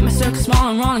that. Keep my circle small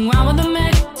and rolling round with the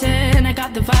med. And I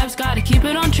got the vibes, gotta keep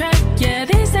it on track. Yeah,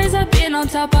 these days I've been on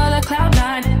top of the cloud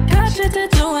nine. Got shit to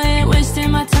do, I ain't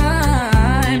wasting my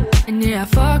time. And yeah, I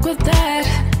fuck with that.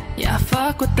 Yeah, I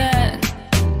fuck with that.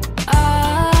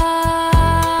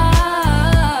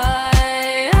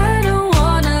 I don't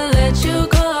wanna let you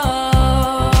go.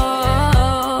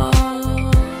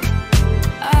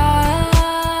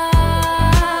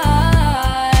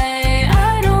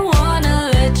 I don't wanna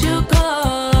let you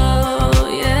go,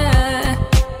 yeah.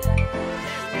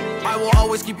 I will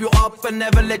always keep you up and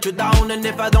never let you down. And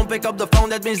if I don't pick up the phone,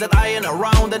 that means that I ain't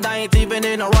around. And I ain't even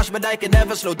in a rush, but I can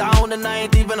never slow down. And I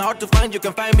ain't even hard to find, you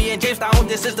can find me in Jamestown.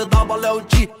 This is the double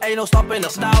OG, ain't no stopping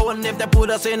us now. And if they put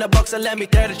us in a box and let me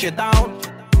tear the shit down,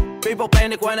 people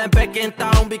panic when I'm back in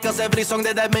town, because every song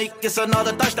that I make is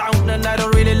another touchdown. And I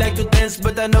don't really like to dance,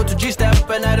 but I know to G-step.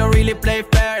 And I don't really play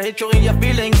fair, hit you in your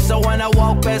feelings. So when I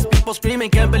walk past people screaming,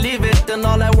 can't believe it. And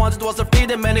all I wanted was a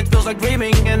freedom, and it feels like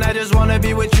dreaming. And I just wanna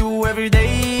be with you every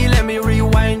day. Let me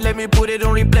rewind, let me put it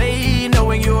on replay.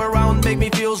 Knowing you're around make me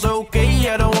feel so okay.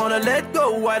 I don't wanna let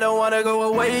go, I don't wanna go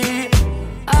away.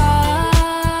 I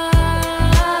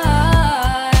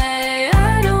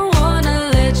don't wanna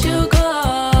let you go.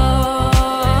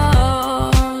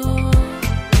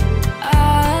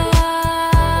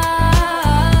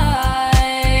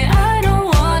 I don't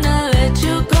wanna let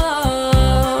you go,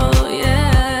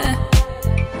 yeah.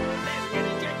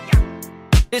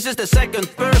 This is the second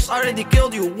verse, already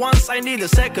killed you once. I need a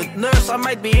second nurse. I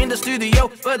might be in the studio,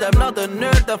 but I'm not a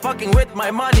nerd. I'm fucking with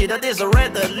my money, that is a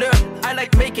red alert. I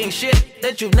like making shit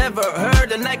that you've never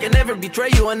heard, and I can never betray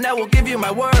you, and I will give you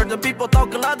my word. The people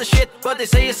talk a lot of shit, but they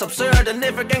say it's absurd. And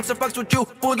if a gangster fucks with you,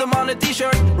 put them on a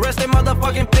t-shirt. Rest in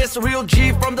motherfucking piss, real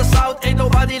G from the south. Ain't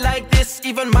nobody like this,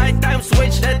 even my time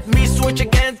switch. Let me switch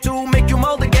again to make you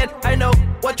mold again. I know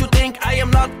what you think, I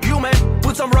am not human.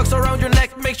 Put some rocks around your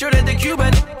neck, make sure that they're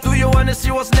Cuban. Do you wanna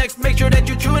see what's next? Make sure that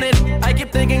you tune in. I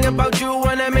keep thinking about you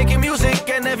when I'm making music,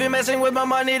 and if you're messing with my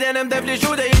money, then I'm definitely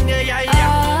shooting. Yeah, yeah,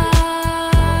 yeah.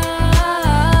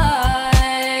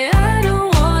 I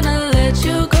don't wanna let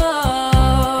you go.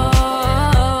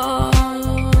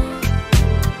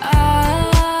 I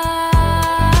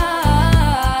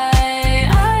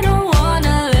don't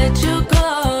wanna let you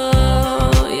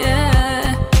go.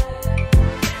 Yeah.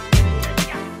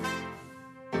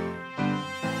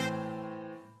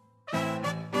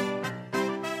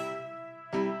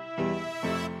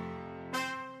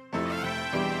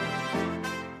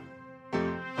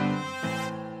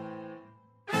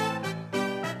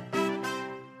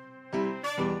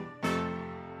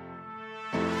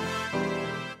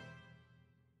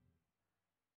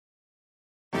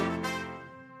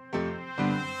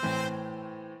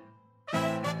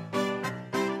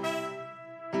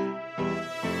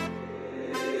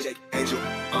 Angel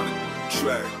on the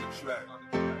track.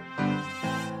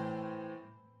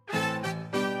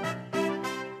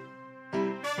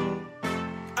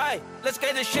 Aye, let's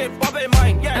get this shit poppin',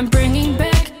 mine, yeah. I'm bringing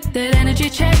back that energy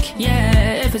check,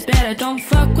 yeah. If it's bad, I don't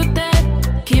fuck with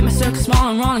that. Keep my circle small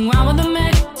and rolling around with a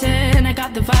Mac 10. I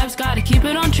got the vibes, gotta keep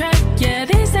it on track, yeah.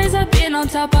 These days I've been on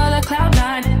top of the cloud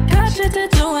nine. Got shit to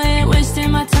do, I ain't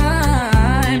wasting my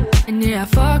time. And yeah, I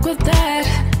fuck with that,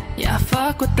 yeah, I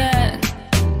fuck with that.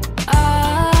 I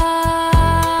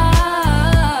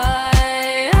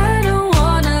don't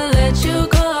wanna let you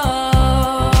go.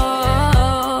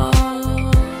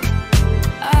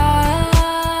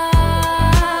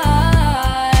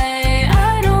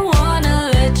 I don't wanna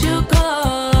let you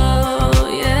go,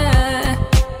 yeah.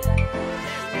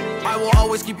 I will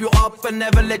always keep you up and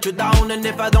never let you down. And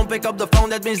if I don't pick up the phone,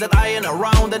 that means that I ain't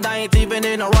around. And I ain't even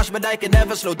in a rush, but I can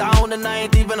never slow down. And I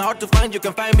ain't even hard to find, you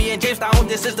can find me in Jamestown.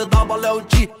 This is the double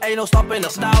OG, ain't no stopping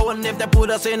us now. And if they put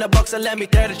us in a box, and let me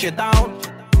tear the shit down.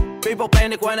 People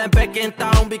panic when I'm back in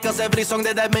town, because every song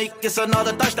that I make is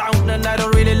another touchdown. And I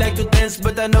don't really like to dance,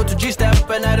 but I know to G-step.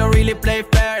 And I don't really play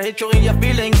fair, hit you in your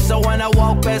feelings. So when I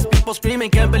walk past people screaming,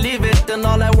 can't believe it. And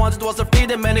all I wanted was a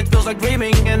freedom, and it feels like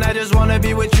dreaming. And I just wanna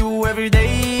be with you every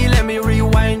day. Let me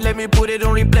rewind, let me put it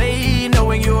on replay.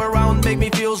 Knowing you're around make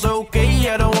me feel so okay.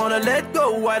 I don't wanna let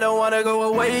go, I don't wanna go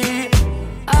away.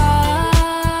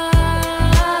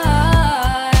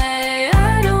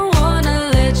 I don't wanna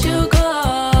let you go.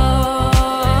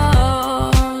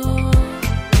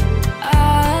 I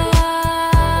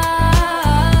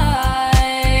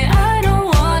don't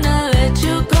wanna let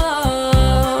you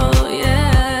go,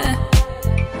 yeah.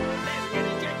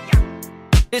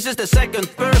 This is the second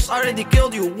verse, already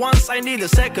killed you once. I need a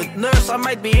second nurse. I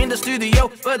might be in the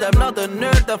studio, but I'm not a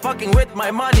nerd. I'm fucking with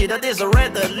my money, that is a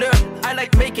red alert. I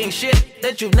like making shit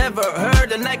that you've never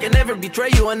heard, and I can never betray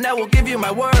you, and I will give you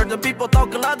my word. The people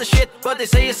talk a lot of shit, but they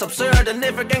say it's absurd. And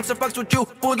if a gangster fucks with you,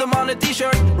 put them on a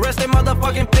t-shirt. Rest in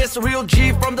motherfucking piss, real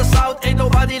G from the south. Ain't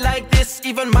nobody like this,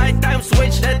 even my time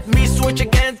switch. Let me switch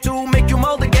again to make you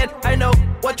mold again. I know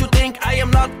what you think, I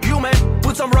am not human.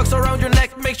 Put some rocks around your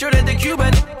neck, make sure that they're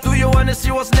Cuban. Do you wanna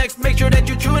see what's next? Make sure that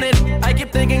you tune in. I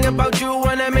keep thinking about you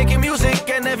when I'm making music,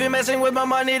 and if you're messing with my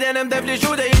money, then I'm definitely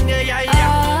shooting. Yeah, yeah,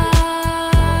 yeah.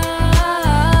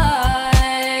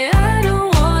 I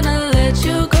don't wanna let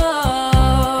you go.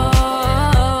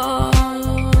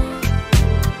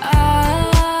 I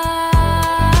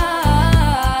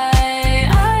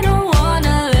don't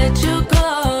wanna let you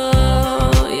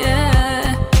go,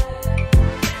 yeah.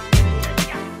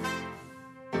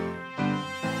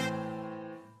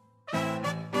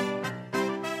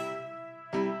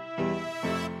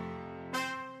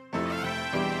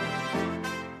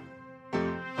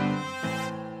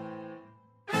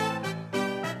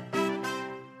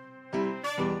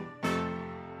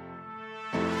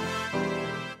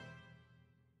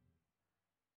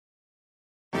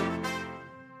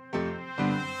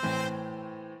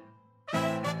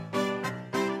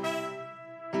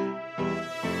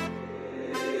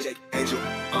 Angel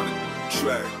on the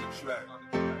track.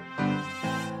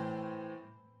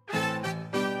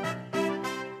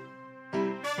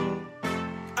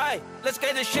 Aye, let's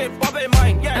get this shit poppin',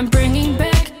 mine, yeah. I'm bringing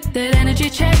back that energy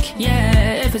check,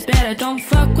 yeah. If it's bad, I don't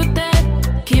fuck with that.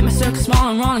 Keep my circle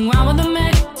small and rolling round with a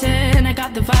medicine. I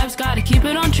got the vibes, gotta keep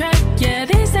it on track. Yeah,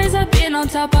 these days I've been on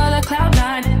top of the cloud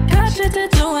nine. Got shit to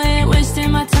do, I ain't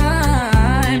wasting my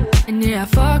time. And yeah, I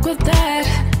fuck with that.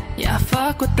 Yeah, I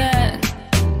fuck with that.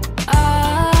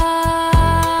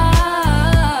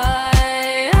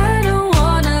 I don't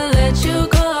wanna let you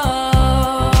go.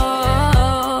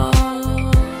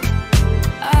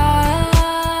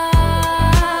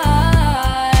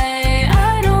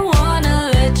 I don't wanna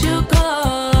let you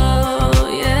go,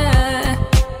 yeah.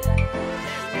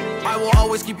 I will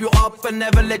always keep you up and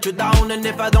never let you down. And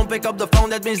if I don't pick up the phone,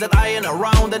 that means that I ain't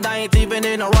around. And I ain't even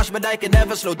in a rush, but I can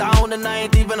never slow down. And I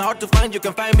ain't even hard to find, you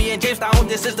can find me in Jamestown.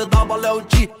 This is the double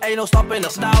OG, ain't no stopping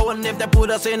us now. And if they put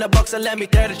us in a box, and let me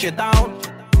tear the shit down.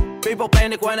 People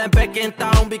panic when I'm back in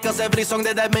town, because every song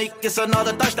that I make is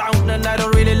another touchdown. And I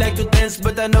don't really like to dance,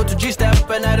 but I know to G-step.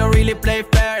 And I don't really play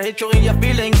fair, hit you in your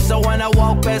feelings. So when I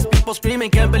walk past people screaming,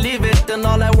 can't believe it. And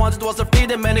all I wanted was a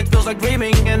freedom, and it feels like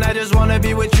dreaming. And I just wanna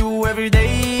be with you every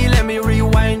day. Let me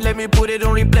rewind, let me put it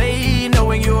on replay.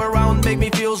 Knowing you're around make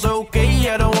me feel so okay.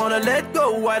 I don't wanna let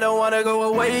go, I don't wanna go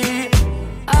away.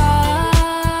 I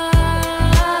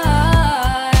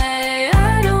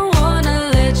don't wanna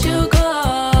let you go.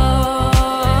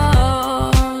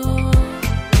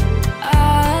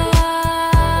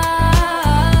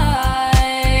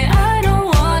 I don't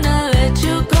wanna let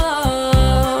you go,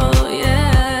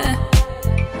 yeah.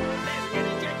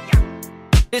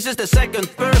 This is the second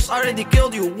verse, already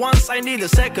killed you once. I need a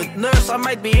second nurse. I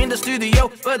might be in the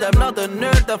studio, but I'm not a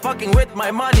nerd. I'm fucking with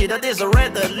my money, that is a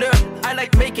red alert. I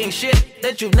like making shit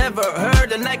that you've never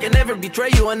heard, and I can never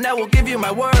betray you, and I will give you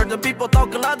my word. The people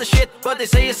talk a lot of shit, but they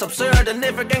say it's absurd. And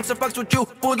if a gangster fucks with you,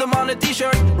 put them on a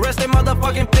t-shirt. Rest in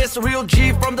motherfucking piss, real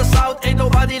G from the south. Ain't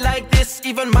nobody like this,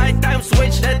 even my time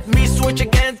switch. Let me switch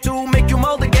again to make you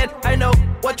mold again. I know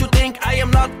what you think, I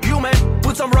am not human.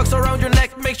 Put some rocks around your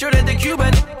neck, make sure that they're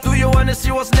Cuban. Do you wanna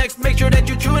see what's next? Make sure that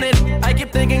you tune in. I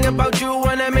keep thinking about you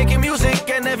when I'm making music.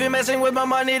 And if you're messing with my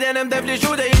money, then I'm definitely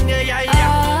shooting. Yeah, yeah,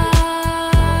 yeah.